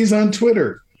Nazis on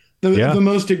Twitter, the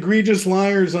most egregious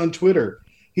liars on Twitter.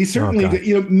 He certainly,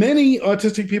 many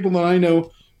autistic people that I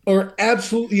know are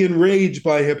absolutely enraged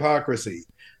by hypocrisy.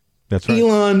 That's right.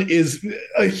 Elon is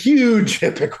a huge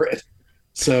hypocrite.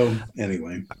 So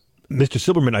anyway. Mr.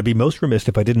 Silberman, I'd be most remiss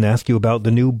if I didn't ask you about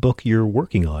the new book you're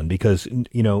working on, because,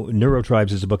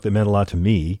 Neurotribes is a book that meant a lot to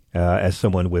me as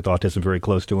someone with autism very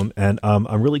close to him. And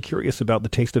I'm really curious about The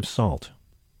Taste of Salt.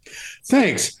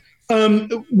 Thanks.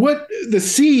 What the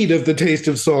seed of The Taste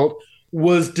of Salt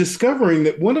was discovering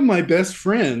that one of my best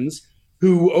friends,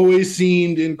 who always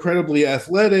seemed incredibly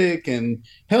athletic and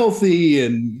healthy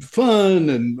and fun,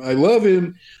 and I love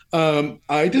him,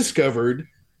 I discovered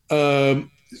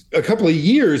a couple of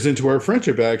years into our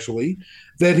friendship, actually,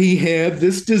 that he had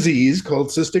this disease called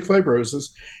cystic fibrosis,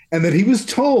 and that he was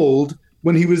told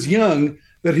when he was young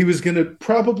that he was going to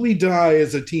probably die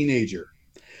as a teenager.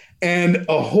 And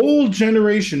a whole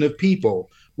generation of people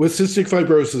with cystic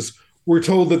fibrosis were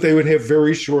told that they would have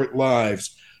very short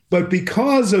lives. But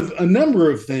because of a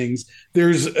number of things, there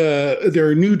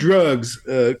are new drugs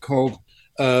called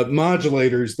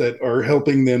modulators that are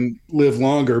helping them live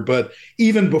longer. But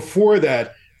even before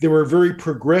that, there were very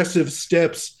progressive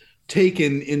steps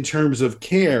taken in terms of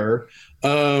care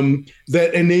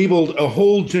that enabled a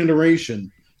whole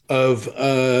generation of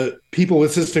people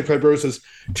with cystic fibrosis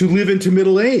to live into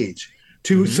middle age,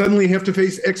 to suddenly have to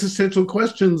face existential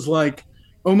questions like,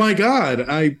 oh my God,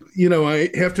 I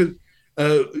have to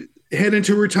head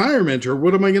into retirement, or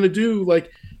what am I going to do?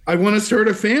 Like, I want to start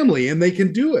a family, and they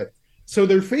can do it. So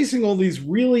they're facing all these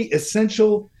really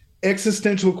essential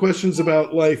existential questions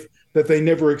about life that they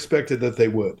never expected that they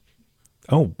would.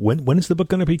 Oh, when is the book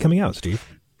going to be coming out,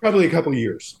 Steve? Probably a couple of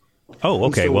years. Oh,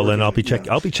 okay. Well, then I'll be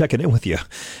checking in with you,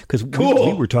 because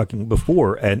we were talking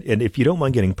before, and if you don't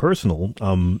mind getting personal,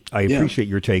 I appreciate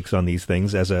your takes on these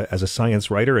things as a science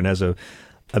writer and as a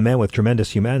man with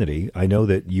tremendous humanity. I know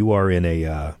that you are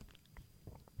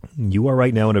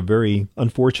right now in a very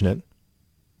unfortunate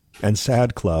and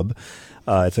sad club.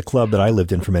 It's a club that I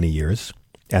lived in for many years,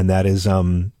 and that is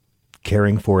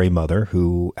caring for a mother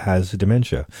who has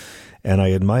dementia. And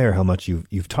I admire how much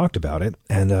you've talked about it.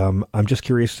 And I'm just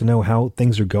curious to know how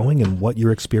things are going and what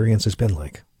your experience has been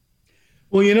like.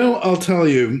 Well, I'll tell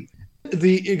you,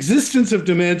 the existence of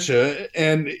dementia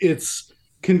and its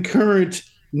concurrent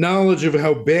knowledge of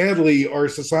how badly our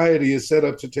society is set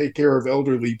up to take care of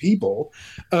elderly people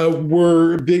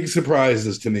were big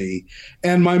surprises to me.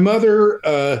 And my mother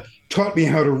taught me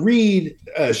how to read.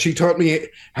 She taught me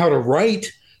how to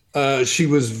write. She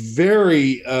was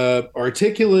very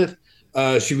articulate.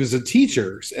 She was a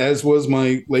teacher, as was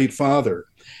my late father.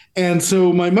 And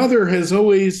so my mother has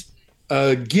always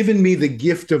given me the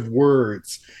gift of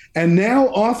words. And now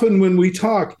often when we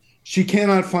talk, she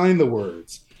cannot find the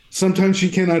words. Sometimes she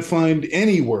cannot find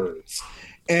any words.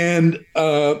 And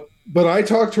but I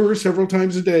talk to her several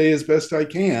times a day as best I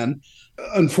can.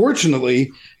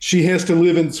 Unfortunately, she has to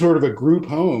live in sort of a group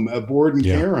home, a board and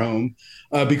care home,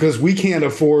 because we can't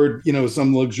afford,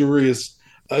 some luxurious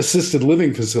assisted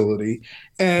living facility.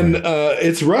 And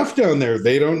it's rough down there.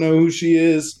 They don't know who she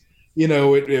is. You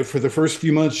know, for the first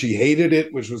few months, she hated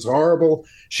it, which was horrible.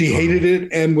 She hated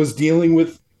it and was dealing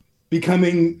with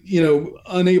becoming, you know,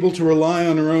 unable to rely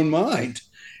on her own mind.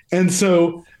 And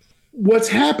so what's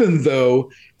happened,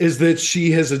 though, is that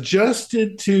she has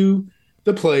adjusted to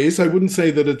the place. I wouldn't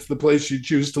say that it's the place she'd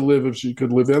choose to live if she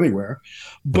could live anywhere,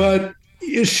 but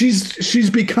she's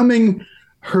becoming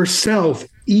herself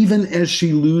even as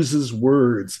she loses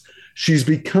words. She's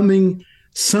becoming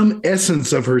some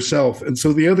essence of herself. And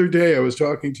so the other day I was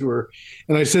talking to her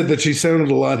and I said that she sounded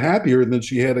a lot happier than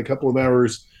she had a couple of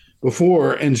hours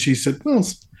before. And she said,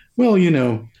 well, you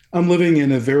know, I'm living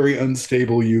in a very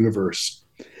unstable universe.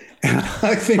 And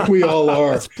I think we all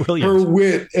are. That's brilliant. Her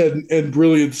wit and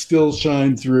brilliance still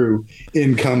shine through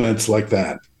in comments like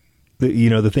that.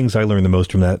 The things I learned the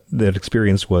most from that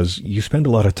experience was you spend a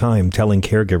lot of time telling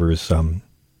caregivers,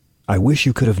 I wish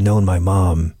you could have known my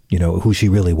mom, you know, who she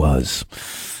really was.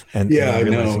 And I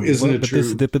know, isn't it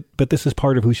true? But this is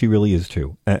part of who she really is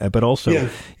too. But also,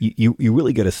 you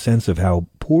really get a sense of how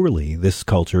poorly this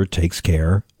culture takes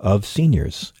care of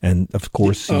seniors, and of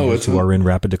course, seniors who are in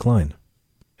rapid decline.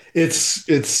 It's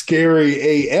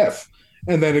scary AF,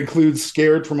 and that includes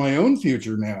scared for my own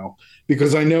future now,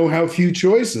 because I know how few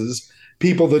choices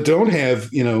people that don't have,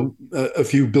 you know, a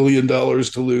few $1 billion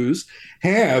to lose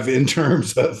have in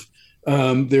terms of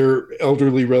their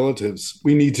elderly relatives.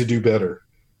 We need to do better.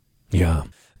 Yeah.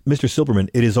 Mr. Silberman,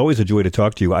 it is always a joy to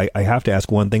talk to you. I have to ask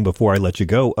one thing before I let you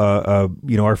go.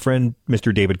 Our friend,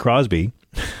 Mr. David Crosby,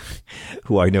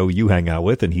 who I know you hang out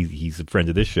with, and he's a friend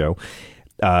of this show.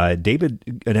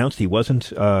 David announced he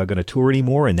wasn't going to tour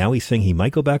anymore, and now he's saying he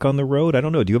might go back on the road. I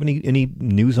don't know. Do you have any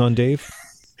news on Dave?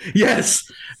 Yes.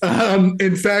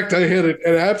 In fact, I had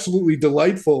an absolutely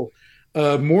delightful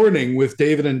morning with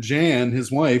David and Jan,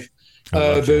 his wife,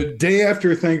 the day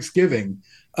after Thanksgiving.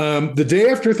 The day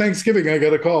after Thanksgiving, I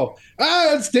got a call.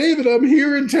 It's David. I'm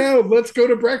here in town. Let's go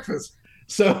to breakfast.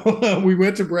 So we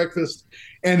went to breakfast,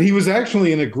 and he was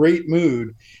actually in a great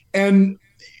mood. And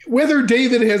whether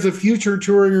David has a future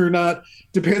touring or not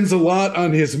depends a lot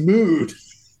on his mood.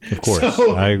 Of course,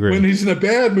 so I agree. When he's in a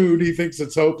bad mood, he thinks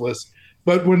it's hopeless.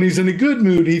 But when he's in a good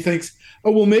mood, he thinks,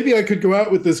 oh, well, maybe I could go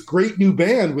out with this great new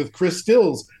band with Chris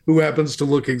Stills, who happens to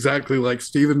look exactly like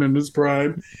Stephen in his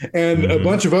prime, and a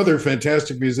bunch of other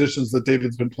fantastic musicians that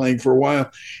David's been playing for a while,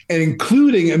 and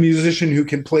including a musician who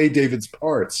can play David's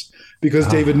parts, because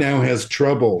David now has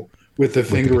trouble with the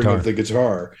fingering of the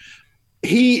guitar.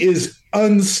 He is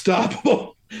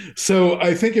unstoppable. So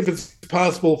I think if it's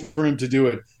possible for him to do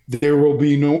it, there will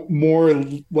be no more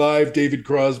live David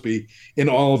Crosby in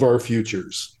all of our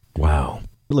futures. Wow.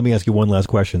 Let me ask you one last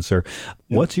question, sir.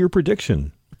 Yep. What's your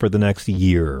prediction for the next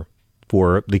year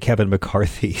for the Kevin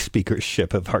McCarthy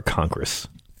speakership of our Congress?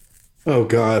 Oh,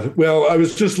 God. Well, I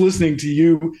was just listening to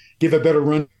you give a better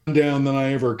rundown than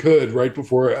I ever could right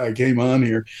before I came on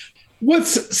here.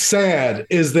 What's sad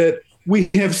is that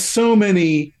we have so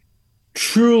many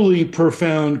truly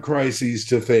profound crises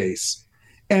to face,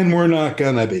 and we're not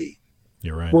going to be.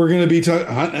 You're right. We're going to be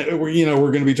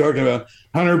we're going to be talking about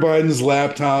Hunter Biden's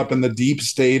laptop and the deep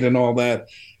state and all that.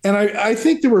 And I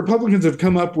think the Republicans have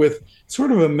come up with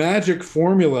sort of a magic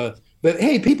formula that,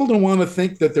 hey, people don't want to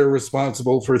think that they're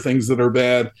responsible for things that are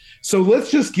bad. So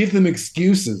let's just give them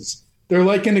excuses. They're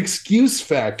like an excuse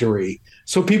factory.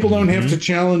 So people don't have to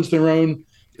challenge their own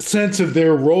sense of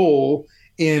their role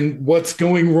in what's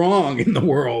going wrong in the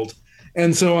world.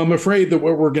 And so I'm afraid that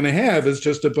what we're going to have is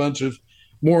just a bunch of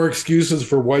more excuses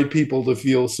for white people to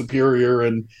feel superior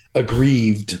and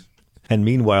aggrieved. And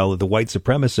meanwhile, the white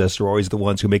supremacists are always the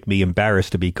ones who make me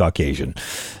embarrassed to be Caucasian.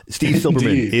 Steve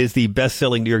Silberman is the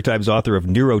best-selling New York Times author of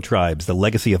Neurotribes, The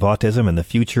Legacy of Autism and the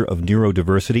Future of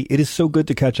Neurodiversity. It is so good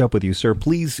to catch up with you, sir.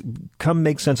 Please come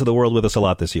make sense of the world with us a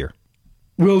lot this year.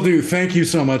 Will do. Thank you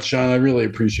so much, Sean. I really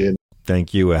appreciate it.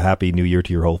 Thank you. A happy new year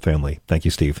to your whole family. Thank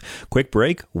you, Steve. Quick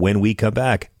break. When we come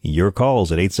back, your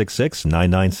calls at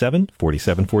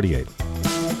 866-997-4748.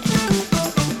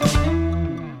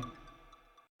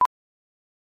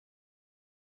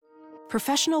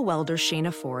 Professional welder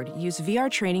Shayna Ford used VR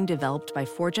training developed by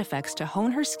ForgeFX to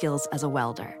hone her skills as a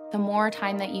welder. The more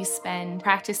time that you spend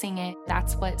practicing it,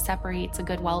 that's what separates a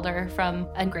good welder from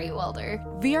a great welder.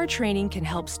 VR training can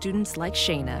help students like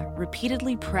Shayna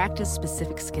repeatedly practice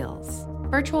specific skills.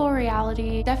 Virtual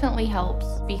reality definitely helps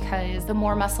because the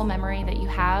more muscle memory that you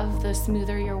have, the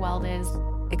smoother your weld is.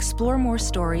 Explore more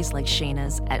stories like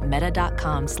Shayna's at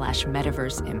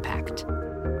meta.com/metaverseimpact.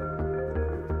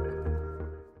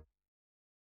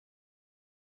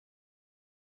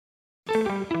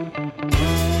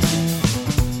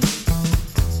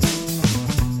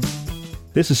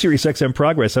 This is SiriusXM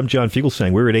Progress. I'm John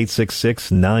Fugelsang. We're at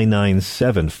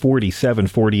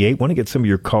 866-997-4748. Want to get some of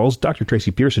your calls? Dr.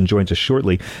 Tracy Pearson joins us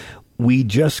shortly. We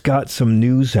just got some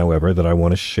news, however, that I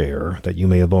want to share that you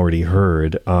may have already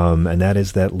heard, and that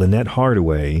is that Lynette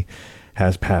Hardaway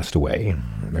has passed away.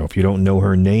 Now, if you don't know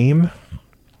her name,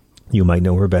 you might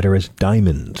know her better as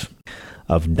Diamond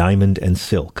of Diamond and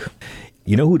Silk.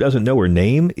 You know who doesn't know her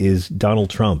name is Donald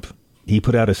Trump. He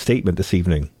put out a statement this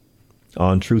evening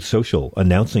on Truth Social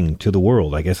announcing to the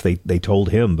world, I guess they told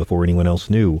him before anyone else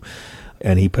knew,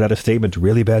 and he put out a statement,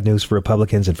 really bad news for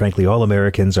Republicans and frankly all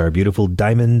Americans. Our beautiful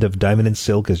Diamond of Diamond and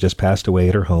Silk has just passed away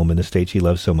at her home in the state she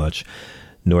loves so much,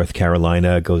 North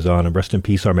Carolina. Goes on, and rest in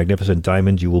peace, our magnificent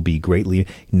Diamond. You will be greatly...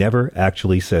 Never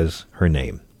actually says her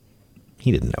name.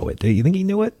 He didn't know it. Do you think he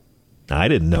knew it? I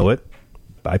didn't know it.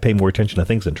 I pay more attention to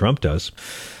things than Trump does.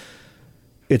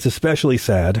 It's especially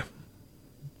sad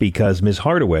because Ms.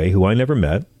 Hardaway, who I never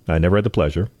met, I never had the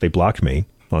pleasure, they blocked me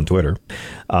on Twitter.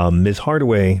 Ms.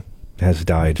 Hardaway has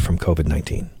died from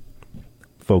COVID-19.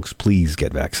 Folks, please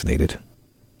get vaccinated.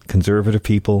 Conservative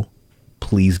people,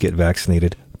 please get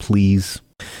vaccinated. Please.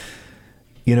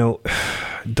 You know,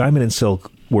 Diamond and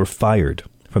Silk were fired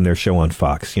from their show on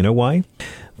Fox. You know why?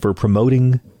 For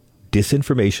promoting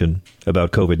disinformation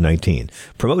about COVID-19.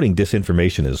 Promoting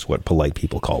disinformation is what polite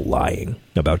people call lying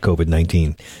about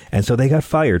COVID-19. And so they got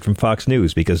fired from Fox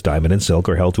News because Diamond and Silk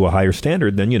are held to a higher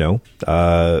standard than,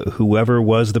 whoever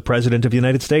was the president of the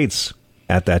United States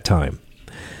at that time.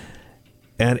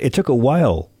 And it took a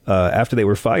while after they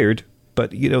were fired,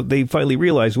 but, they finally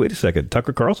realized, wait a second,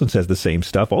 Tucker Carlson says the same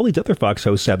stuff. All these other Fox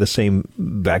hosts have the same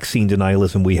vaccine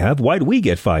denialism we have. Why do we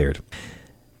get fired?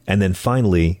 And then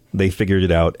finally, they figured it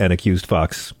out and accused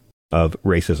Fox of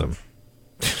racism.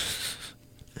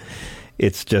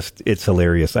 It's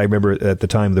hilarious. I remember at the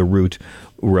time The Root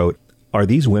wrote, "Are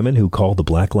these women who call the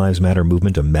Black Lives Matter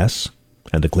movement a mess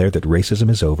and declare that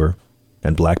racism is over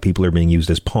and black people are being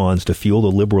used as pawns to fuel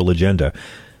the liberal agenda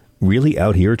really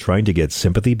out here trying to get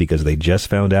sympathy because they just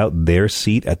found out their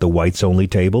seat at the whites-only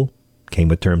table came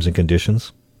with terms and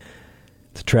conditions?"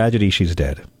 It's a tragedy she's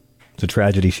dead. It's a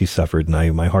tragedy she suffered,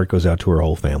 and my heart goes out to her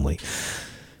whole family.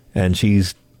 And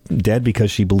she's dead because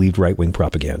she believed right-wing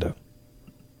propaganda.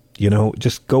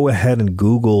 Just go ahead and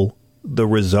Google the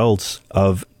results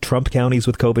of Trump counties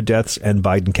with COVID deaths and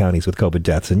Biden counties with COVID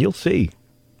deaths, and you'll see,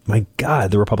 my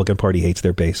God, the Republican Party hates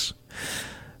their base.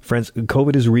 Friends,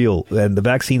 COVID is real, and the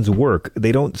vaccines work.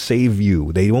 They don't save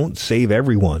you. They won't save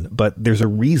everyone. But there's a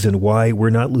reason why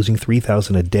we're not losing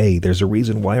 3,000 a day. There's a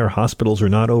reason why our hospitals are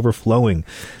not overflowing.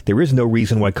 There is no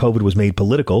reason why COVID was made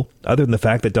political, other than the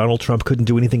fact that Donald Trump couldn't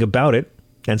do anything about it.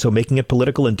 And so making it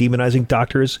political and demonizing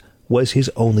doctors was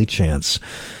his only chance.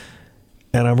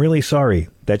 And I'm really sorry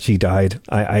that she died.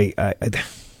 And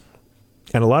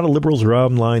a lot of liberals are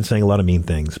online saying a lot of mean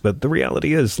things. But the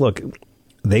reality is, look,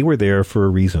 they were there for a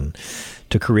reason,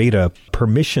 to create a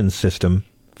permission system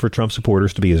for Trump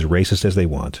supporters to be as racist as they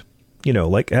want.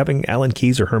 Like having Alan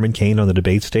Keyes or Herman Cain on the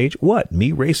debate stage. What?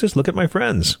 Me racist? Look at my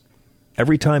friends.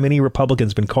 Every time any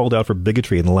Republican's been called out for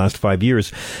bigotry in the last 5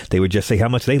 years, they would just say how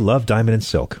much they love Diamond and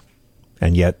Silk.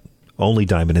 And yet, only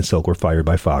Diamond and Silk were fired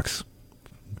by Fox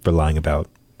for lying about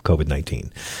COVID-19.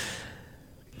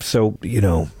 So,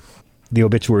 the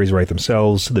obituaries write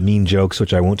themselves. The mean jokes,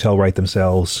 which I won't tell, write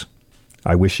themselves.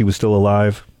 I wish he was still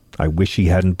alive. I wish he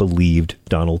hadn't believed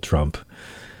Donald Trump.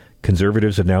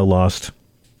 Conservatives have now lost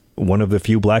one of the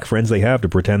few black friends they have to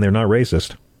pretend they're not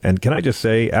racist. And can I just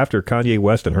say, after Kanye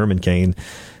West and Herman Cain,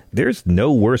 there's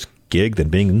no worse gig than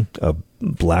being a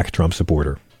black Trump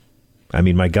supporter. I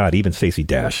mean, my God, even Stacey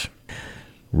Dash.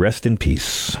 Rest in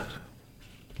peace,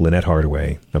 Lynette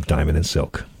Hardaway of Diamond and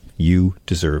Silk. You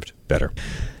deserved better.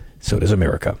 So does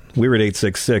America. We're at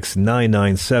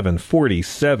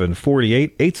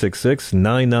 866-997-4748,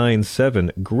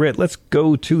 866-997-GRIT. Let's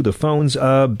go to the phones.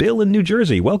 Bill in New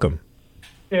Jersey, welcome.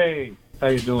 Hey, how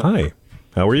you doing? Hi,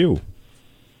 how are you?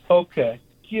 Okay.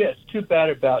 Yeah, it's too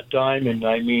bad about Diamond.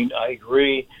 I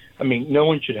agree. No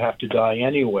one should have to die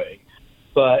anyway.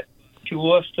 But she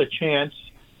lost a chance,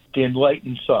 the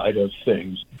enlightened side of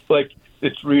things. Like,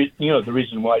 it's the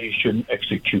reason why you shouldn't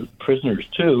execute prisoners,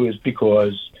 too, is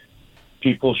because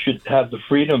people should have the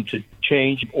freedom to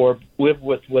change or live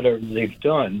with whatever they've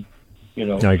done,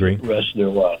 I agree. For the rest of their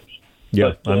lives.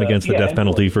 Yeah, but, I'm against the death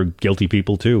penalty for guilty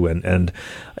people, too. And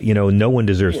no one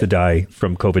deserves to die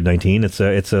from COVID-19.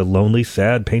 It's a lonely,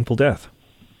 sad, painful death.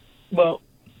 Well,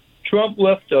 Trump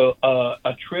left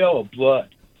a trail of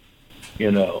blood,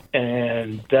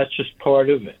 and that's just part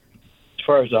of it. As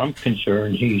far as I'm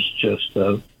concerned, he's just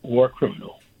a war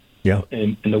criminal. Yeah.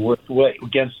 In the worst way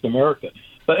against America.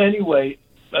 But anyway,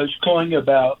 I was calling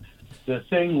about the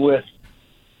thing with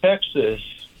Texas.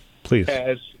 Please.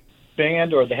 Has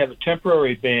banned, or they have a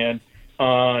temporary ban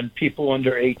on people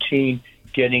under 18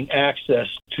 getting access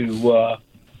to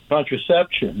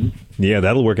contraception. Yeah,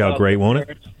 that'll work out great, won't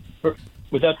it?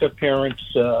 Without their parents'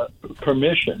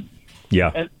 permission.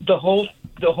 Yeah. And the whole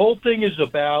thing is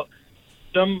about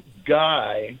some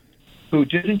guy who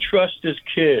didn't trust his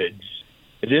kids.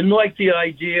 He didn't like the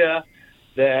idea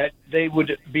that they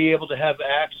would be able to have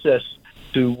access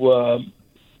to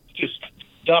just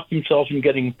stop themselves from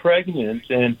getting pregnant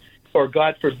or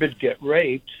God forbid get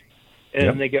raped.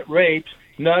 And they get raped.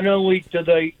 Not only do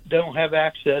they don't have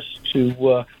access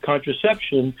to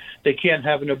contraception, they can't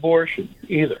have an abortion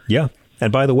either. Yeah. And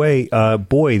by the way,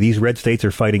 boy, these red states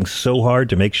are fighting so hard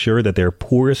to make sure that their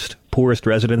poorest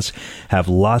residents have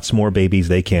lots more babies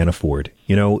they can't afford.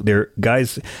 You know, they're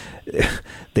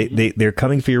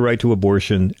coming for your right to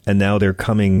abortion, and now they're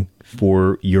coming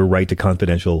for your right to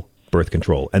confidential birth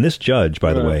control. And this judge,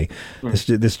 by the way,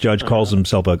 this judge calls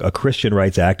himself a Christian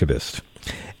rights activist.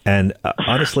 And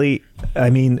honestly, I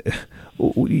mean,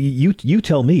 you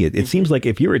tell me. It seems like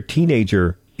if you're a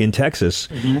teenager in Texas,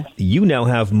 you now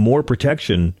have more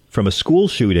protection from a school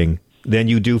shooting than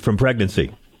you do from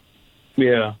pregnancy.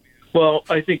 Yeah. Well,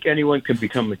 I think anyone can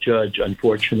become a judge,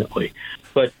 unfortunately.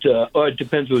 But it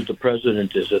depends who the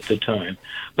president is at the time.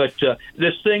 But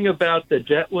this thing about the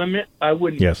debt limit, I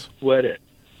wouldn't sweat it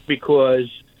because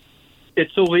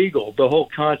it's illegal. The whole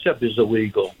concept is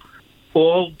illegal.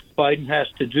 All Biden has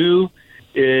to do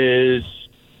is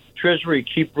Treasury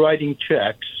keep writing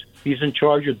checks. He's in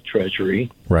charge of the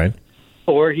Treasury. Right.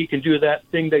 Or he can do that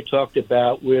thing they talked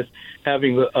about with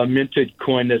having a minted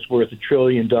coin that's worth $1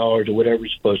 trillion or whatever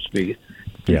it's supposed to be.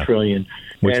 $1 trillion.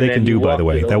 Which they can do, by the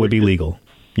way. That would be legal.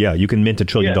 Yeah, you can mint $1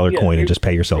 trillion coin and just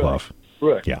pay yourself off.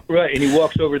 Right. Yeah. Right. And he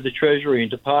walks over to the Treasury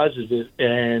and deposits it,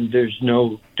 and there's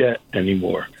no debt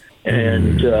anymore.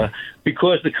 And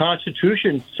because the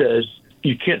Constitution says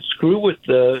you can't screw with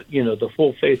the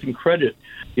full faith and credit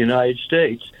United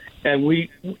States. And we're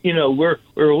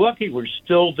lucky we're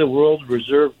still the world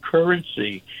reserve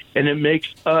currency, and it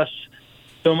makes us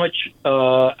so much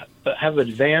have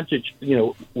advantage,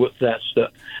 with that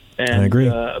stuff. And, I agree.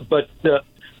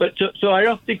 So I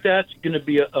don't think that's going to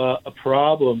be a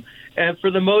problem. And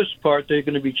for the most part, they're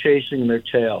going to be chasing their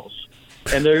tails,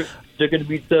 and they're going to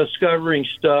be discovering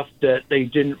stuff that they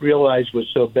didn't realize was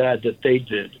so bad that they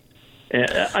did.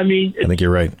 I mean, I think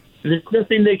you're right. There's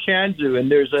nothing they can do,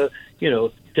 and there's a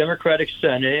Democratic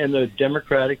Senate and a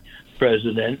Democratic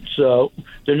president, so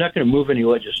they're not going to move any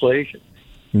legislation.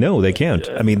 No, they can't.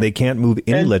 I mean, they can't move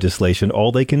any legislation.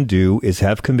 All they can do is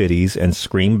have committees and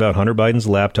scream about Hunter Biden's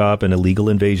laptop and illegal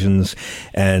invasions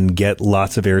and get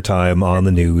lots of airtime on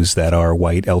the news that our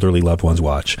white elderly loved ones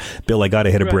watch. Bill, I got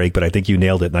to hit a break, but I think you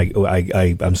nailed it.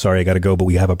 And I'm sorry I got to go, but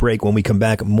we have a break. When we come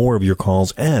back, more of your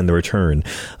calls and the return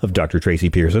of Dr. Tracy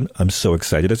Pearson. I'm so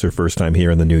excited. It's her first time here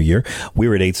in the new year.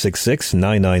 We're at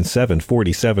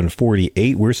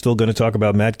 866-997-4748. We're still going to talk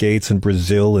about Matt Gaetz and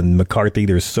Brazil and McCarthy.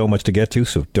 There's so much to get to,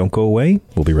 so don't go away.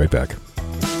 We'll be right back.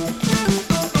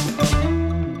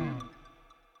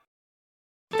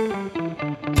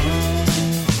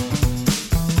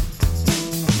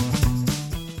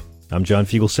 I'm John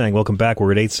Fugelsang. Welcome back.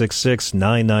 We're at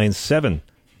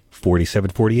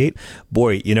 866-997-4748.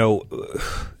 Boy,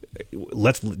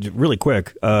 let's really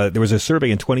quick. There was a survey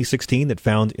in 2016 that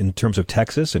found in terms of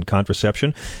Texas and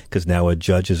contraception, because now a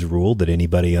judge has ruled that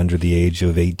anybody under the age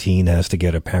of 18 has to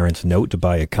get a parent's note to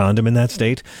buy a condom in that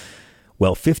state.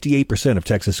 Well, 58% of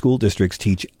Texas school districts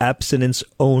teach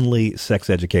abstinence-only sex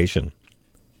education.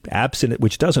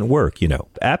 Which doesn't work,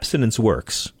 Abstinence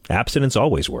works. Abstinence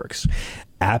always works.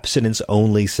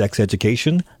 Abstinence-only sex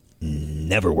education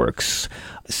never works.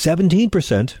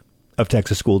 17% of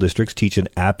Texas school districts teach an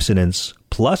abstinence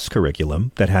plus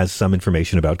curriculum that has some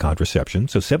information about contraception.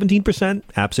 So 17%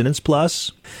 abstinence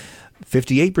plus,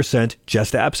 58%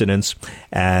 just abstinence,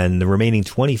 and the remaining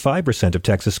 25% of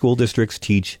Texas school districts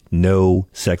teach no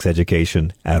sex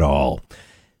education at all.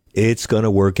 It's going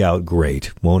to work out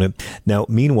great, won't it? Now,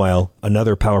 meanwhile,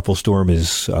 another powerful storm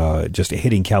is just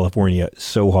hitting California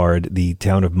so hard. The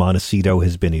town of Montecito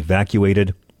has been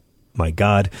evacuated. My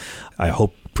God, I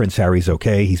hope Prince Harry's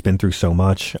okay. He's been through so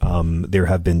much. There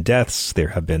have been deaths. There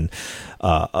have been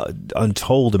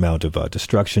untold amount of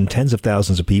destruction. Tens of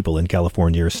thousands of people in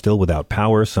California are still without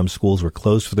power. Some schools were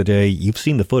closed for the day. You've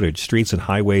seen the footage. Streets and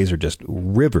highways are just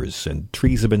rivers, and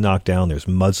trees have been knocked down. There's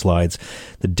mudslides.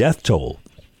 The death toll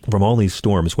from all these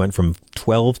storms went from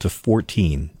 12 to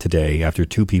 14 today after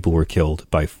 2 people were killed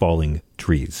by falling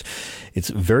trees.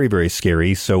 It's very, very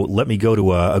scary. So let me go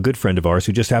to a good friend of ours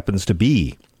who just happens to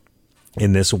be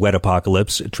in this wet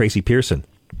apocalypse, Tracy Pearson.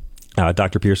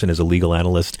 Dr. Pearson is a legal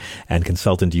analyst and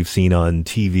consultant you've seen on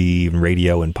TV and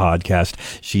radio and podcast.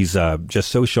 She's just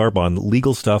so sharp on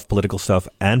legal stuff, political stuff,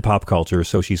 and pop culture,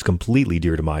 so she's completely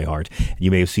dear to my heart. You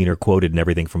may have seen her quoted in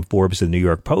everything from Forbes to the New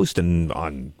York Post and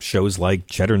on shows like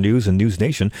Cheddar News and News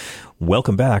Nation.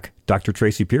 Welcome back, Dr.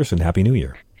 Tracy Pearson. Happy New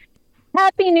Year.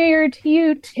 Happy New Year to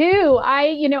you, too.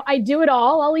 I do it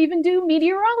all. I'll even do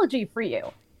meteorology for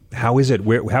you. How is it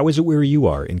where you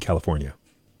are in California?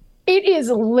 It is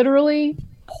literally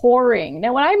pouring.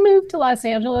 Now, when I moved to Los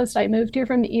Angeles, I moved here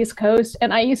from the East Coast,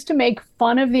 and I used to make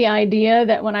fun of the idea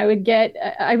that when I would get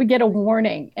a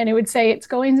warning, and it would say it's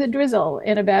going to drizzle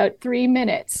in about 3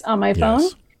 minutes on my phone,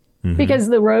 because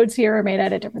the roads here are made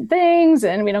out of different things,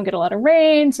 and we don't get a lot of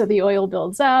rain, so the oil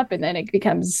builds up, and then it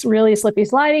becomes really slippy,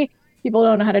 slidey. People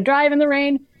don't know how to drive in the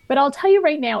rain. But I'll tell you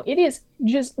right now, it is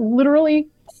just literally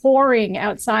pouring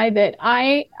outside that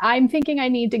I'm thinking I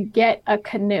need to get a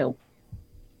canoe.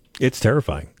 It's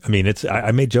terrifying. I mean,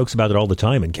 I made jokes about it all the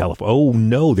time in California. Oh,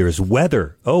 no, there's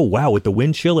weather. Oh, wow, with the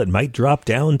wind chill, it might drop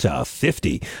down to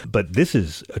 50. But this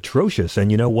is atrocious.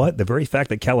 And you know what? The very fact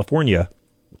that California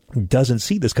doesn't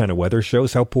see this kind of weather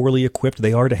shows how poorly equipped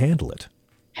they are to handle it.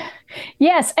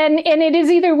 Yes, and it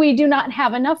is either we do not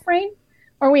have enough rain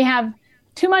or we have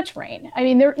too much rain. I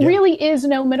mean, there really is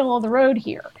no middle of the road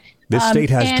here. This state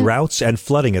has droughts and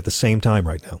flooding at the same time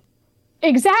right now.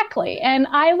 Exactly. And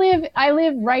I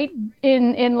live right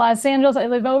in Los Angeles. I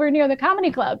live over near the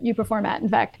comedy club you perform at, in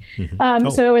fact.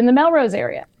 So in the Melrose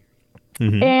area.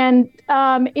 And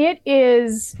it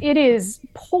is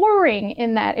pouring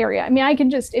in that area. I mean,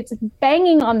 it's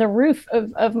banging on the roof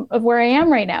of where I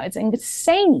am right now. It's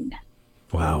insane.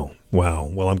 Wow.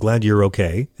 Well, I'm glad you're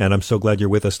okay. And I'm so glad you're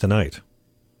with us tonight.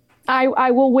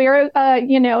 I will wear,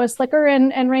 a slicker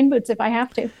and rain boots if I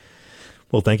have to.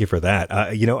 Well, thank you for that.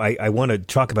 I want to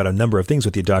talk about a number of things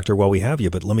with you, Doctor, while we have you.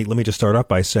 But let me just start off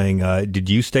by saying, did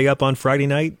you stay up on Friday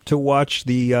night to watch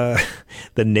the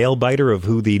nail biter of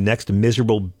who the next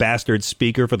miserable bastard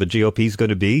speaker for the GOP is going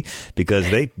to be? Because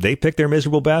they picked their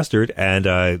miserable bastard, and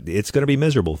it's going to be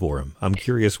miserable for him. I'm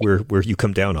curious where you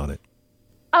come down on it.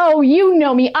 Oh, you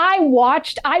know me. I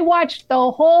watched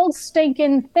the whole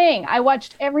stinking thing. I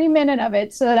watched every minute of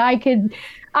it so that I could.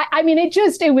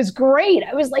 It was great.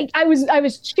 I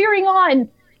was cheering on,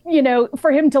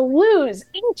 for him to lose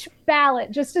each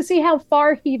ballot just to see how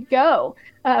far he'd go.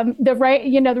 The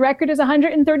record is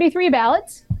 133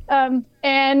 ballots. And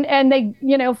they,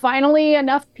 finally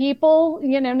enough people,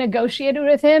 negotiated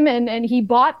with him and he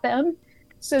bought them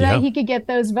so that he could get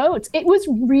those votes. It was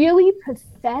really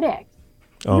pathetic.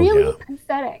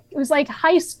 Pathetic. It was like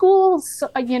high school,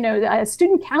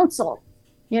 student council.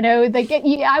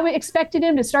 I expected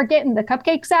him to start getting the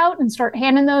cupcakes out and start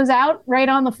handing those out right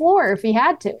on the floor if he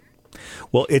had to.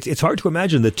 Well, it's hard to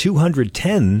imagine the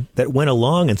 210 that went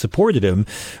along and supported him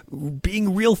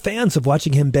being real fans of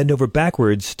watching him bend over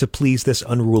backwards to please this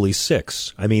unruly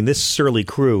 6. I mean, this surly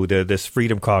crew, this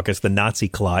Freedom Caucus, the Nazi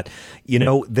clot,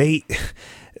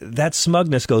 that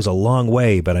smugness goes a long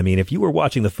way. But I mean, if you were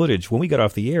watching the footage when we got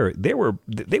off the air, they were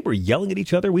yelling at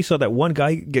each other. We saw that one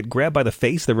guy get grabbed by the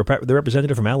face, the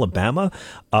representative from Alabama,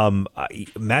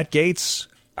 Matt Gaetz.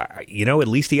 At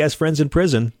least he has friends in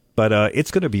prison. But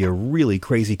it's going to be a really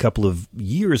crazy couple of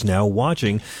years now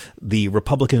watching the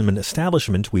Republican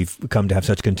establishment we've come to have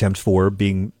such contempt for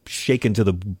being shaken to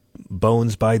the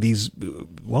bones by these,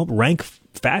 rank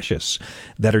fascists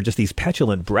that are just these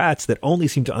petulant brats that only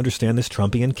seem to understand this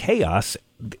Trumpian chaos.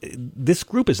 This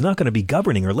group is not going to be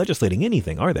governing or legislating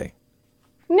anything, are they?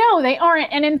 No, they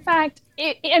aren't. And in fact,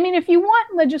 if you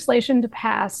want legislation to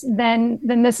pass, then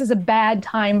this is a bad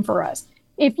time for us.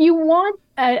 If you want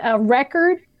a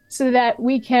record so that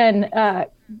we can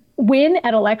win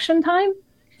at election time,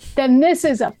 then this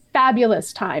is a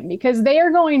fabulous time because they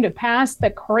are going to pass the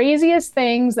craziest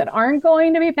things that aren't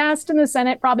going to be passed in the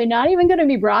Senate, probably not even going to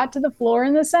be brought to the floor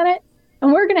in the Senate.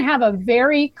 And we're going to have a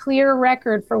very clear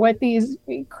record for what these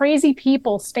crazy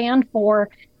people stand for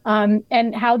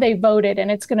and how they voted.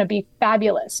 And it's going to be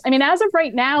fabulous. I mean, as of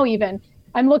right now, even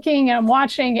I'm looking and I'm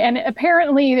watching, and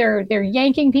apparently they're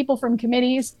yanking people from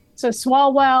committees. So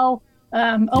Swalwell,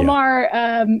 Omar,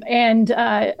 and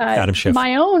Adam Schiff.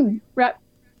 My own rep,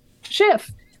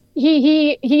 Schiff.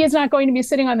 He is not going to be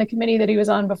sitting on the committee that he was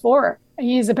on before.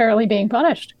 He's apparently being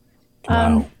punished.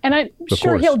 Wow. And I'm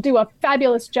sure he'll do a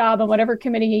fabulous job on whatever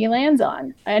committee he lands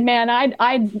on. And man,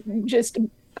 I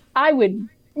would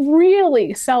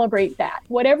really celebrate that.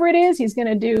 Whatever it is, he's going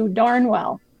to do darn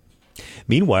well.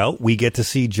 Meanwhile, we get to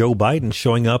see Joe Biden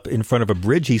showing up in front of a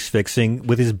bridge he's fixing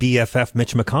with his BFF,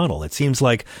 Mitch McConnell. It seems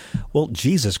like, well,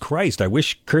 Jesus Christ, I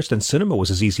wish Kyrsten Sinema was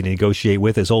as easy to negotiate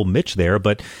with as old Mitch there.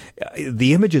 But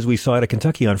the images we saw out of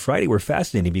Kentucky on Friday were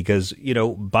fascinating because,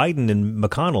 Biden and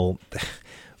McConnell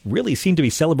really seem to be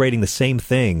celebrating the same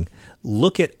thing.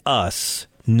 Look at us,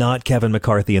 not Kevin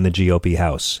McCarthy in the GOP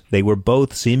House. They were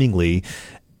both seemingly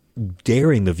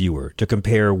daring the viewer to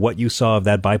compare what you saw of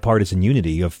that bipartisan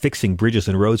unity of fixing bridges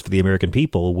and roads for the American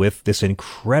people with this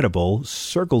incredible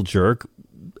circle jerk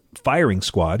firing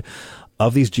squad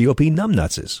of these GOP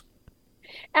numbnutses.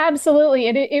 Absolutely.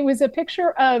 It was a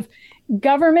picture of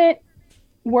government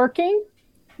working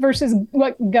versus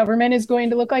what government is going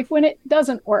to look like when it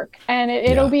doesn't work. And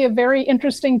it'll be a very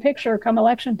interesting picture come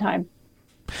election time.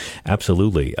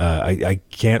 Absolutely. I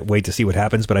can't wait to see what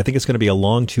happens, but I think it's going to be a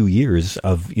long 2 years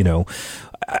of,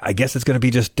 I guess it's going to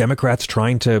be just Democrats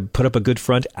trying to put up a good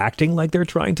front, acting like they're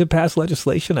trying to pass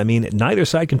legislation. I mean, neither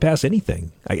side can pass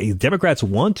anything. Democrats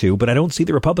want to, but I don't see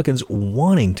the Republicans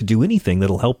wanting to do anything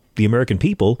that'll help the American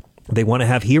people. They want to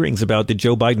have hearings about did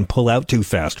Joe Biden pull out too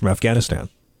fast from Afghanistan?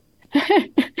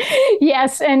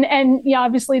 Yes. And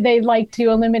obviously they'd like to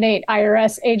eliminate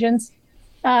IRS agents.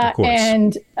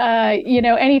 And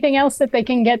anything else that they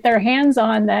can get their hands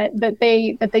on that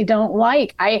they don't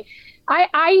like. I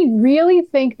really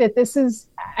think that this is,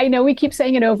 I know we keep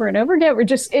saying it over and over again.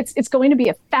 It's going to be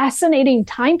a fascinating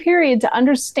time period to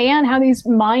understand how these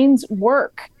minds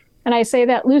work. And I say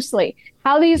that loosely,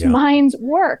 how these minds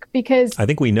work, because I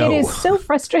think we know it is so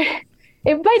frustrating.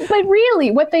 But really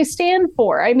what they stand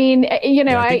for. I mean,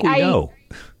 I think we know.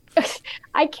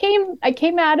 I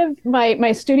came out of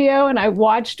my studio and I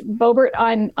watched Boebert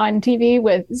on TV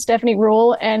with Stephanie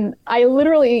Ruhle, and I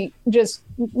literally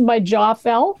my jaw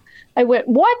fell. I went,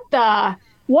 what are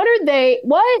they?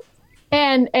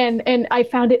 And I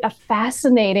found it a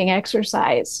fascinating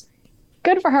exercise.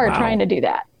 Good for her trying to do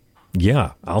that.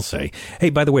 Yeah, I'll say.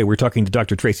 Hey, by the way, we're talking to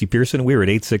Dr. Tracy Pearson. We're at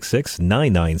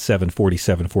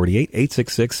 866-997-4748,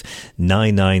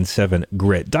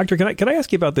 866-997-GRIT. Doctor, can I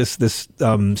ask you about this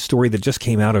story that just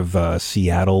came out of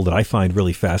Seattle that I find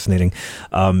really fascinating?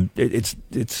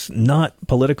 It's not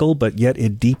political, but yet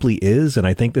it deeply is, and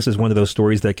I think this is one of those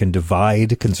stories that can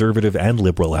divide conservative and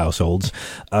liberal households.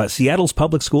 Seattle's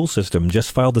public school system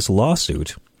just filed this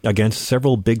lawsuit against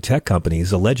several big tech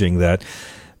companies alleging that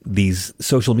these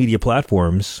social media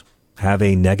platforms have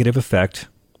a negative effect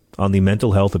on the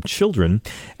mental health of children,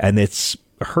 and it's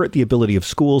hurt the ability of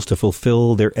schools to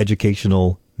fulfill their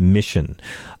educational mission.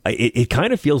 It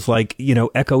kind of feels like,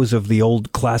 echoes of the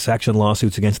old class action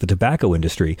lawsuits against the tobacco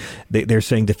industry. They're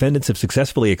saying defendants have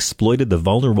successfully exploited the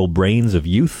vulnerable brains of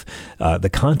youth.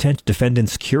 The content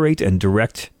defendants curate and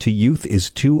direct to youth is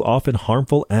too often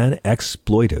harmful and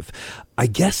exploitive. I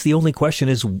guess the only question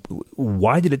is,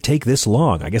 why did it take this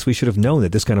long? I guess we should have known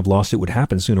that this kind of lawsuit would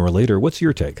happen sooner or later. What's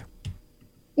your take?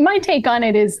 My take on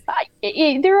it is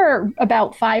there are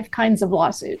about 5 kinds of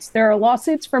lawsuits. There are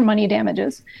lawsuits for money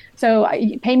damages. So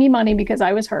pay me money because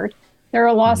I was hurt. There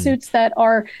are lawsuits that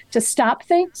are to stop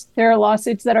things. There are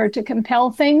lawsuits that are to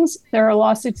compel things. There are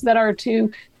lawsuits that are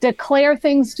to declare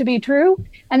things to be true.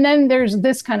 And then there's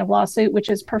this kind of lawsuit, which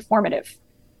is performative.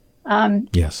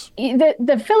 Yes.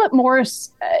 The Philip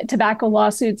Morris tobacco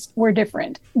lawsuits were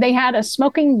different. They had a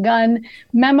smoking gun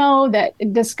memo that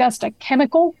discussed a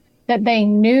chemical that they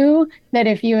knew that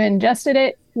if you ingested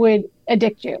it would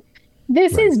addict you.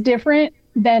 This is different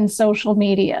than social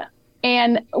media.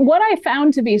 And what I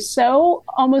found to be so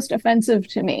almost offensive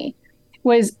to me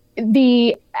was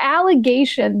the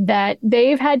allegation that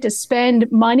they've had to spend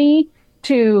money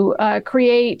to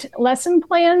create lesson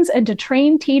plans and to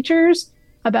train teachers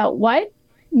about what?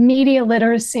 Media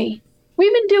literacy.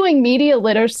 We've been doing media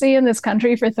literacy in this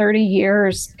country for 30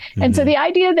 years. And so the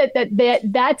idea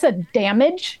that's a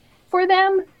damage for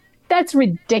them, that's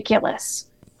ridiculous.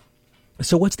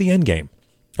 So what's the end game?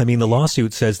 I mean, the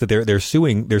lawsuit says that they're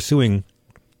suing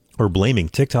or blaming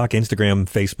TikTok, Instagram,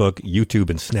 Facebook, YouTube,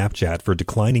 and Snapchat for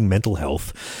declining mental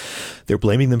health. They're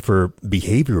blaming them for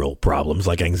behavioral problems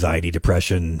like anxiety,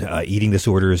 depression, eating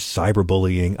disorders,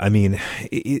 cyberbullying. I mean,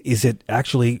 is it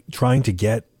actually trying to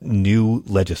get new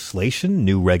legislation,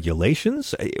 new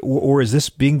regulations, or is this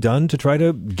being done to try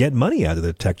to get money out of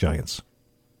the tech giants?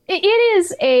 It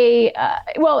is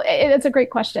that's a great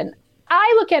question.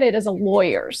 I look at it as a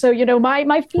lawyer. So,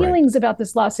 my feelings about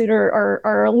this lawsuit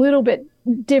are a little bit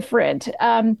different.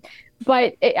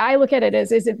 But I look at it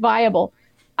as, is it viable?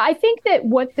 I think that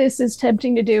what this is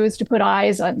attempting to do is to put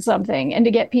eyes on something and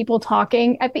to get people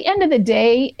talking. At the end of the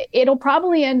day, it'll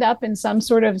probably end up in some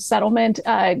sort of settlement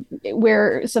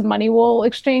where some money will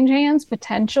exchange hands,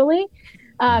 potentially.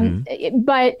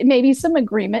 But maybe some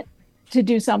agreement to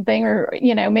do something, or,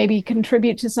 maybe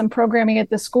contribute to some programming at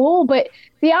the school. But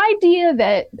the idea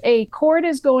that a court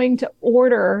is going to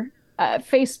order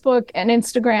Facebook and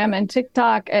Instagram and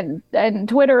TikTok and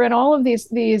Twitter and all of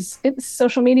these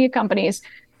social media companies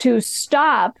to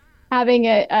stop having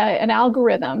an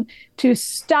algorithm, to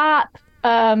stop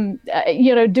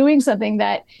doing something,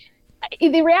 that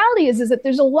the reality is that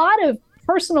there's a lot of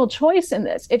personal choice in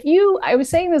this. I was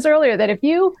saying this earlier, that if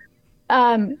you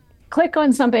click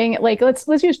on something like, let's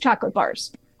use chocolate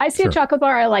bars. I see a chocolate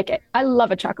bar, I like it. I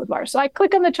love a chocolate bar. So I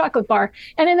click on the chocolate bar,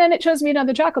 and then it shows me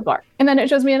another chocolate bar. And then it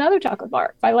shows me another chocolate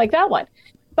bar if I like that one.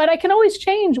 But I can always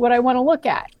change what I want to look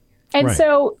at. And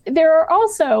so there are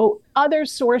also other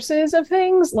sources of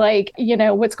things like,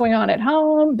 what's going on at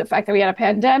home, the fact that we had a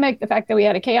pandemic, the fact that we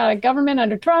had a chaotic government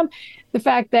under Trump, the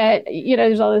fact that,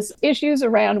 there's all these issues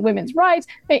around women's rights.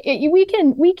 We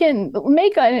can make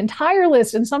an entire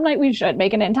list, and some night we should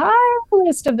make an entire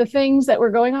list of the things that were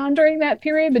going on during that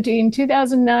period between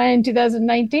 2009 and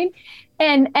 2019.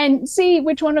 And see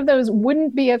which one of those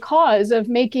wouldn't be a cause of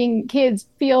making kids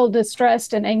feel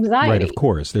distressed and anxiety. Right, of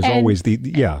course. There's always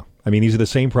I mean, these are the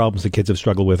same problems that kids have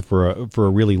struggled with for a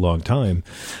really long time.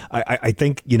 I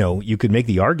think, you could make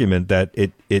the argument that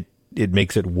it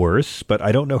makes it worse, but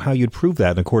I don't know how you'd prove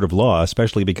that in a court of law,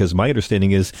 especially because my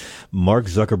understanding is Mark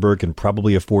Zuckerberg can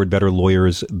probably afford better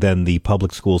lawyers than the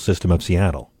public school system of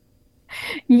Seattle.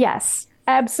 Yes.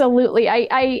 Absolutely.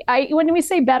 I when we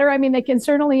say better, I mean, they can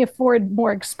certainly afford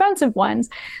more expensive ones.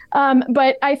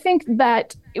 But I think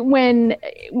that when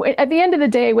at the end of the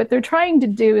day, what they're trying to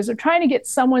do is they're trying to get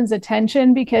someone's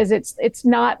attention, because it's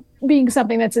not being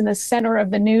something that's in the center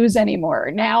of the news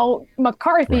anymore. Now,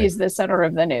 McCarthy is the center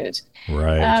of the news.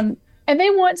 Right. And they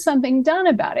want something done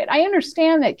about it. I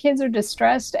understand that kids are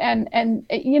distressed, and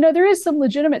there is some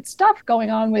legitimate stuff going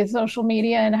on with social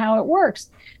media and how it works.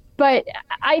 But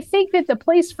I think that the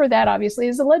place for that, obviously,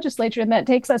 is the legislature, and that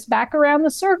takes us back around the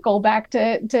circle, back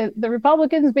to the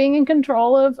Republicans being in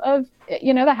control of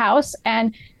the House,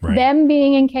 and them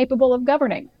being incapable of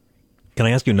governing. Can I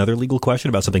ask you another legal question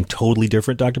about something totally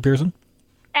different, Dr. Pearson?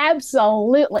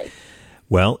 Absolutely.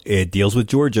 Well, it deals with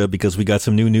Georgia, because we got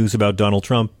some new news about Donald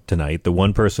Trump tonight, the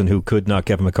one person who could knock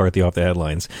Kevin McCarthy off the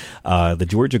headlines. The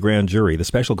Georgia grand jury, the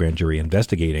special grand jury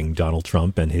investigating Donald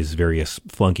Trump and his various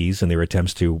flunkies and their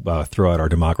attempts to throw out our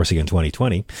democracy in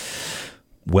 2020.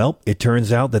 Well, it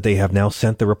turns out that they have now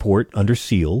sent the report under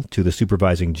seal to the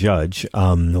supervising judge.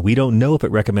 We don't know if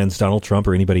it recommends Donald Trump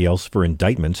or anybody else for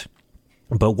indictment.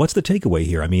 But what's the takeaway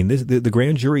here? I mean, the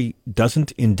grand jury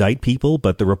doesn't indict people,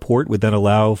 but the report would then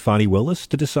allow Fani Willis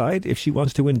to decide if she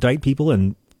wants to indict people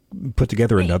and put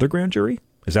together another grand jury?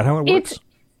 Is that how it works?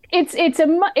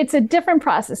 It's a different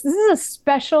process. This is a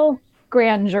special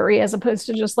grand jury as opposed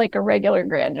to just like a regular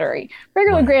grand jury.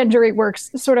 Regular grand jury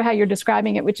works sort of how you're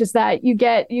describing it, which is that you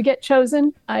get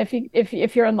chosen.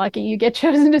 If you're unlucky, you get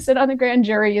chosen to sit on the grand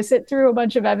jury. You sit through a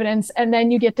bunch of evidence, and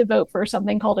then you get to vote for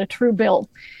something called a true bill.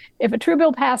 If a true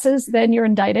bill passes, then you're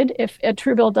indicted. If a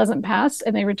true bill doesn't pass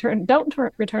and they don't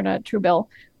return a true bill,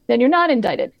 then you're not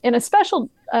indicted. In a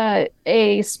special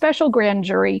grand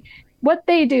jury, what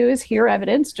they do is hear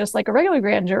evidence, just like a regular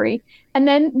grand jury, and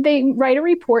then they write a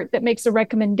report that makes a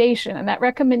recommendation. And that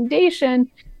recommendation,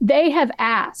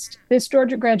 this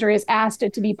Georgia grand jury has asked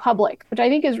it to be public, which I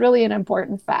think is really an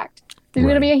important fact. There's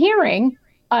going to be a hearing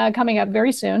coming up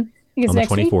very soon. I think it's next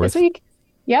 24th. Week, this week.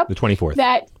 Yep. The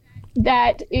 24th.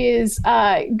 That is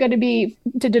going to be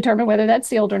to determine whether that's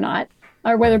sealed or not,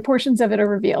 or whether portions of it are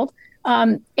revealed.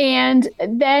 And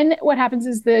then what happens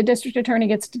is the district attorney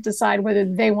gets to decide whether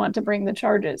they want to bring the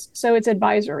charges. So it's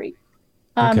advisory.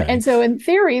 And so in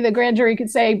theory, the grand jury could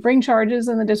say, bring charges,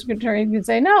 and the district attorney could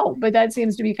say no. But that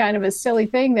seems to be kind of a silly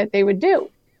thing that they would do.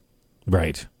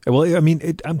 Right. Well, I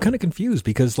mean, I'm kind of confused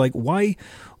because, like, why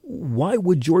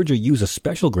would Georgia use a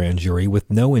special grand jury with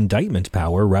no indictment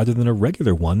power rather than a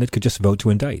regular one that could just vote to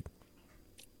indict?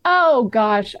 Oh,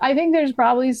 gosh. I think there's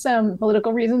probably some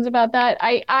political reasons about that.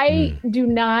 I do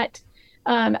not.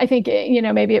 I think,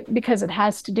 maybe because it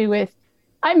has to do with,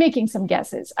 I'm making some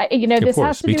guesses. This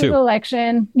has to do with an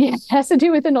election. Yeah, it has to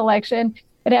do with an election.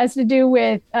 It has to do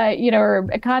with, or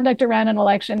conduct around an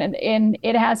election. And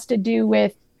it has to do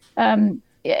with,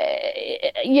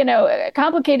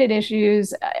 complicated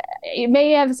issues. It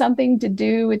may have something to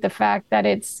do with the fact that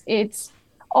it's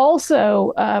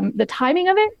also the timing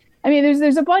of it. I mean,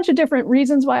 there's a bunch of different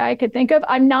reasons why I could think of.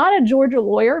 I'm not a Georgia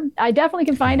lawyer. I definitely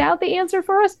can find out the answer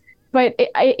for us, but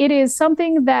it is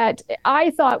something that I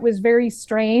thought was very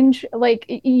strange. Like,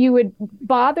 you would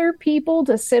bother people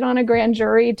to sit on a grand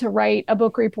jury to write a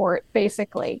book report,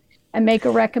 basically, and make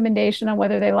a recommendation on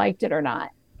whether they liked it or not.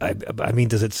 I mean,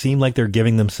 does it seem like they're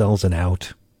giving themselves an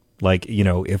out? Like, you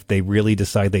know, if they really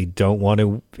decide they don't want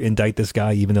to indict this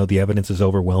guy, even though the evidence is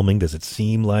overwhelming, does it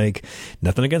seem like,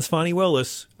 nothing against Fani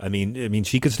Willis, I mean,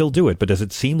 she could still do it, but does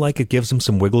it seem like it gives them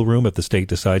some wiggle room if the state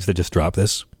decides to just drop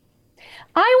this?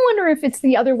 I wonder if it's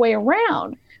the other way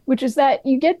around, which is that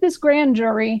you get this grand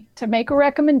jury to make a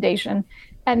recommendation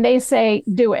and they say,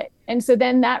 do it. And so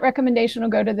then that recommendation will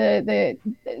go to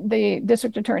the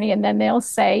district attorney, and then they'll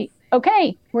say,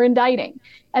 okay, we're indicting,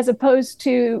 as opposed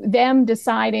to them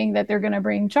deciding that they're going to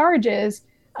bring charges.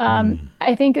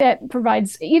 I think that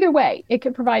provides, either way, it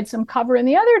could provide some cover in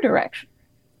the other direction.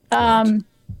 And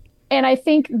I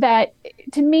think that,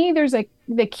 to me, there's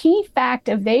the key fact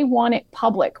of they want it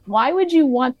public. Why would you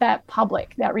want that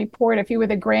public, that report, if you were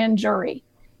the grand jury?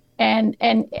 And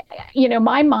you know,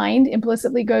 my mind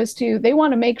implicitly goes to, they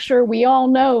want to make sure we all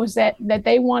know that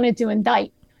they wanted to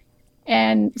indict,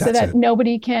 and so that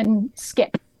nobody can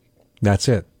skip. That's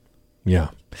it. Yeah.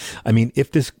 I mean,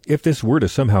 if this were to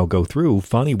somehow go through,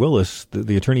 Fani Willis,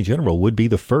 the Attorney General, would be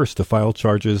the first to file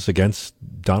charges against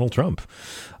Donald Trump.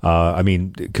 I mean,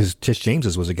 because Tish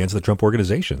James's was against the Trump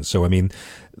Organization. So, I mean,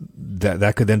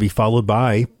 that could then be followed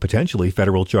by potentially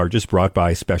federal charges brought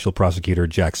by Special Prosecutor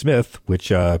Jack Smith,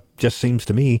 which just seems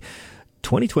to me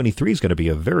 2023 is going to be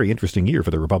a very interesting year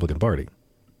for the Republican Party.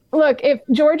 Look, if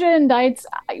Georgia indicts,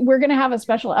 we're going to have a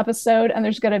special episode, and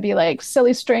there's going to be like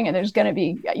silly string, and there's going to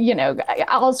be, you know,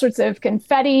 all sorts of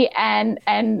confetti, and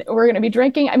we're going to be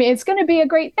drinking. I mean, it's going to be a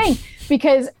great thing,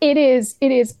 because it is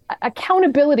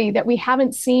accountability that we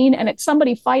haven't seen, and it's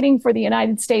somebody fighting for the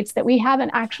United States that we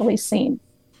haven't actually seen.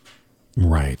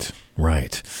 Right.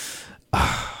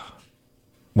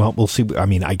 Well, we'll see. I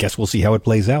mean, I guess we'll see how it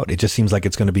plays out. It just seems like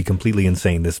it's going to be completely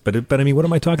insane. But I mean, what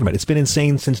am I talking about? It's been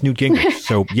insane since Newt Gingrich.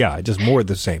 So yeah, just more of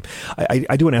the same.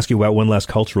 I do want to ask you about one last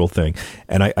cultural thing.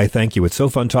 And I thank you. It's so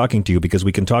fun talking to you, because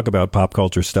we can talk about pop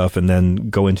culture stuff and then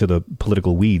go into the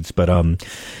political weeds. But,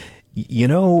 you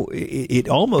know, it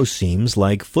almost seems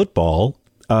like football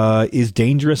is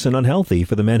dangerous and unhealthy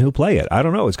for the men who play it. I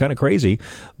don't know. It's kind of crazy.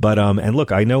 But and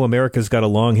look, I know America's got a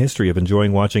long history of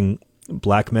enjoying watching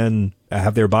black men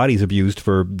have their bodies abused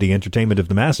for the entertainment of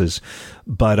the masses.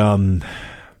 But and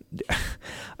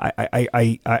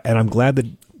I'm glad that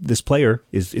this player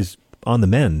is on the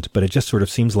mend, but it just sort of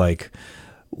seems like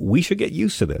we should get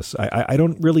used to this. I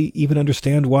don't really even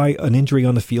understand why an injury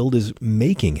on the field is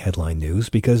making headline news,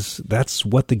 because that's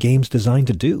what the game's designed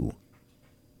to do.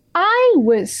 I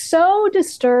was so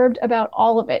disturbed about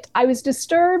all of it. I was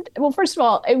disturbed. Well, first of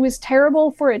all, it was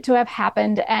terrible for it to have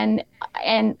happened, and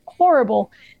horrible,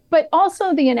 but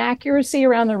also the inaccuracy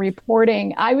around the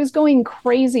reporting. I was going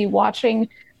crazy watching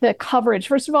the coverage.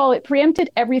 First of all, it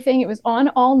preempted everything. It was on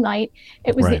all night.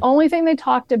 It was the only thing they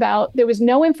talked about. There was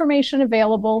no information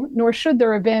available, nor should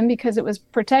there have been, because it was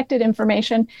protected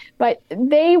information. But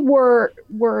they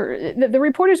the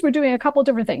reporters were doing a couple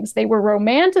different things. They were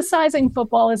romanticizing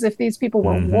football as if these people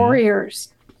were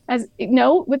warriors.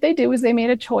 What they do is they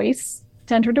made a choice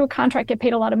to enter into a contract, get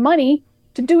paid a lot of money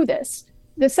to do this.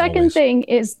 The second thing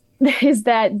is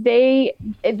that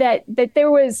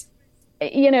there was,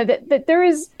 that there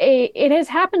is it has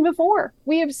happened before.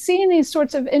 We have seen these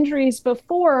sorts of injuries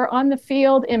before on the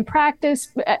field, in practice.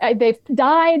 They've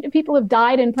died. People have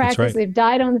died in practice. Right. They've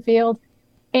died on the field.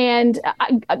 And,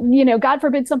 God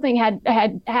forbid something had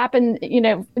happened,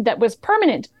 that was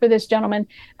permanent for this gentleman.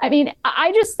 I mean,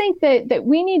 I just think that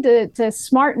we need to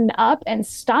smarten up and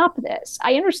stop this.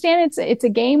 I understand it's a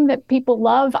game that people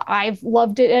love. I've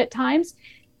loved it at times,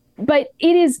 but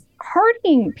it is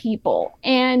hurting people.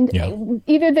 And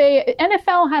either the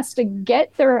NFL has to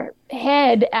get their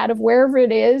head out of wherever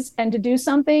it is and to do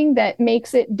something that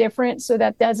makes it different so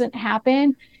that doesn't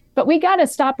happen. But we got to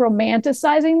stop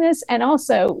romanticizing this, and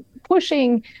also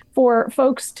pushing for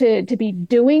folks to be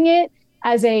doing it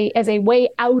as a way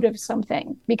out of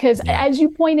something. Because as you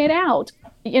pointed out,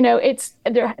 it's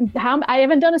there. I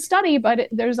haven't done a study, but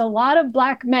there's a lot of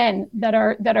black men that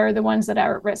are the ones that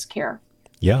are at risk here.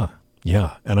 Yeah.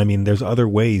 And I mean, there's other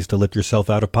ways to lift yourself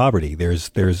out of poverty. There's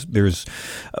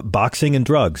boxing and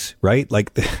drugs, right?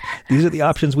 Like these are the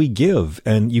options we give.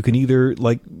 And you can either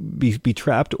be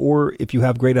trapped, or if you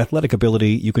have great athletic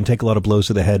ability, you can take a lot of blows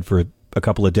to the head for a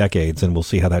couple of decades, and we'll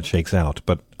see how that shakes out.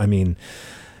 But I mean,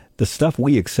 the stuff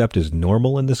we accept as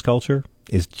normal in this culture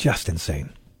is just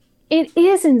insane. It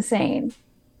is insane.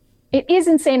 It is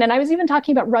insane. And I was even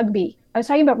talking about rugby. I was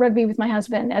talking about rugby with my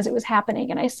husband as it was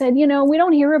happening. And I said, we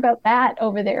don't hear about that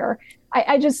over there.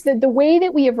 I just, the way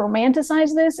that we have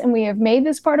romanticized this and we have made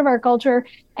this part of our culture,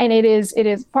 and it is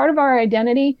part of our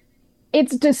identity,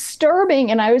 it's disturbing.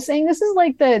 And I was saying, this is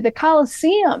like the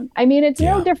Colosseum. I mean, it's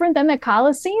no different than the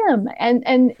Colosseum.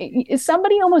 And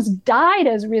somebody almost died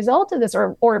as a result of this,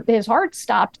 or his heart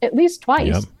stopped at least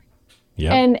twice.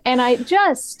 Yep. And I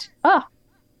just,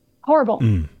 horrible.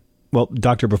 Well,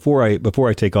 Doctor, before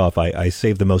I take off, I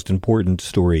saved the most important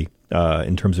story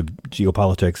in terms of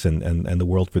geopolitics and the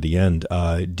world for the end.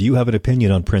 Do you have an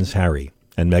opinion on Prince Harry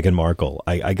and Meghan Markle?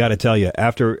 I got to tell you,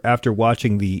 after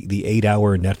watching the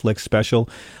 8-hour Netflix special,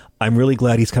 I'm really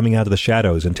glad he's coming out of the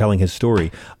shadows and telling his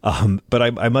story. But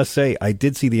I must say, I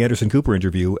did see the Anderson Cooper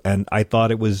interview, and I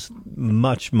thought it was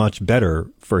much, much better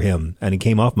for him. And he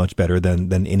came off much better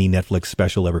than any Netflix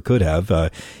special ever could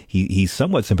have. He's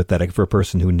somewhat sympathetic for a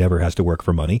person who never has to work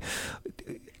for money.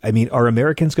 I mean, are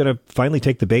Americans going to finally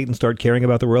take the bait and start caring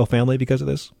about the royal family because of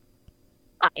this?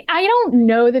 I don't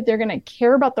know that they're going to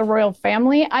care about the royal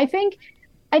family. I think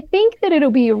that it'll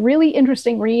be a really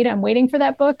interesting read. I'm waiting for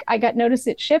that book. I got notice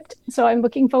it shipped, so I'm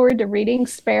looking forward to reading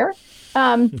Spare.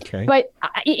 Okay. But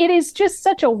it is just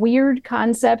such a weird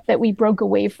concept that we broke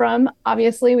away from.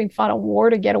 Obviously, we fought a war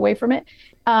to get away from it.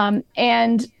 And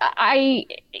I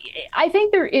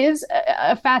think there is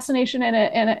a fascination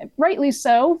and a rightly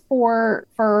so for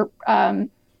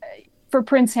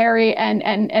Prince Harry and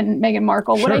Meghan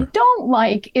Markle. Sure. What I don't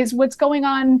like is what's going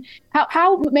on,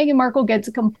 how Meghan Markle gets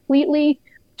completely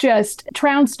just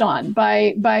trounced on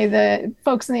by the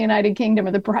folks in the United Kingdom,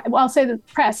 or I'll say the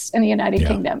press in the United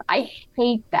Kingdom. I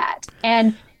hate that.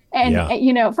 And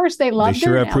first they loved her. They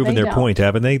sure have proven their point,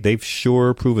 haven't they? They've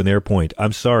sure proven their point.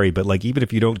 I'm sorry, but even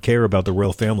if you don't care about the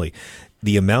royal family,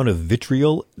 the amount of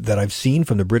vitriol that I've seen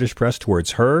from the British press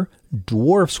towards her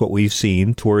dwarfs what we've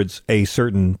seen towards a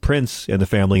certain prince in the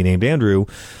family named Andrew,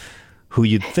 who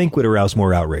you'd think would arouse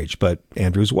more outrage. But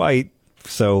Andrew's white,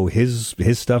 so his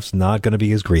stuff's not going to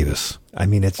be as grievous. I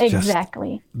mean, it's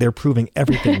exactly. Just, they're proving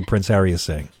everything Prince Harry is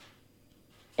saying.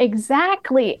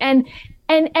 Exactly. And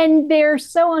they're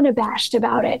so unabashed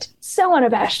about it.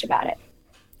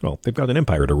 Well, they've got an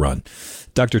empire to run.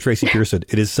 Dr. Tracy Pearson,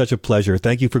 it is such a pleasure.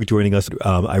 Thank you for joining us.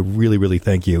 I really, really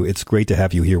thank you. It's great to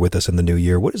have you here with us in the new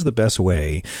year. What is the best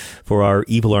way for our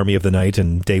evil army of the night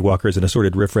and daywalkers and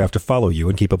assorted riffraff to follow you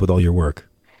and keep up with all your work?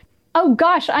 Oh,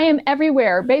 gosh, I am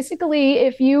everywhere. Basically,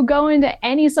 if you go into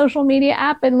any social media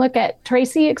app and look at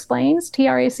Tracy Explains,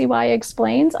 Tracy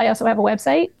Explains. I also have a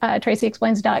website,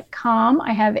 tracyexplains.com.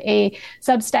 I have a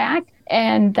Substack,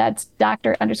 and that's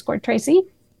Dr._Tracy.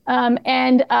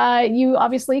 And you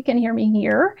obviously can hear me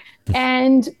here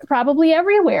and probably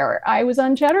everywhere. I was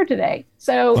on Cheddar today.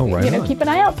 So, keep an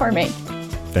eye out for me.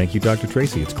 Thank you, Dr.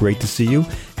 Tracy. It's great to see you.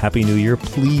 Happy New Year.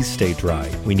 Please stay dry.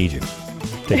 We need you.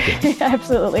 Take care.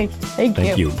 Absolutely.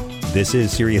 Thank you. This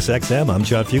is SiriusXM. I'm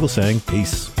John Fugelsang.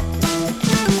 Peace.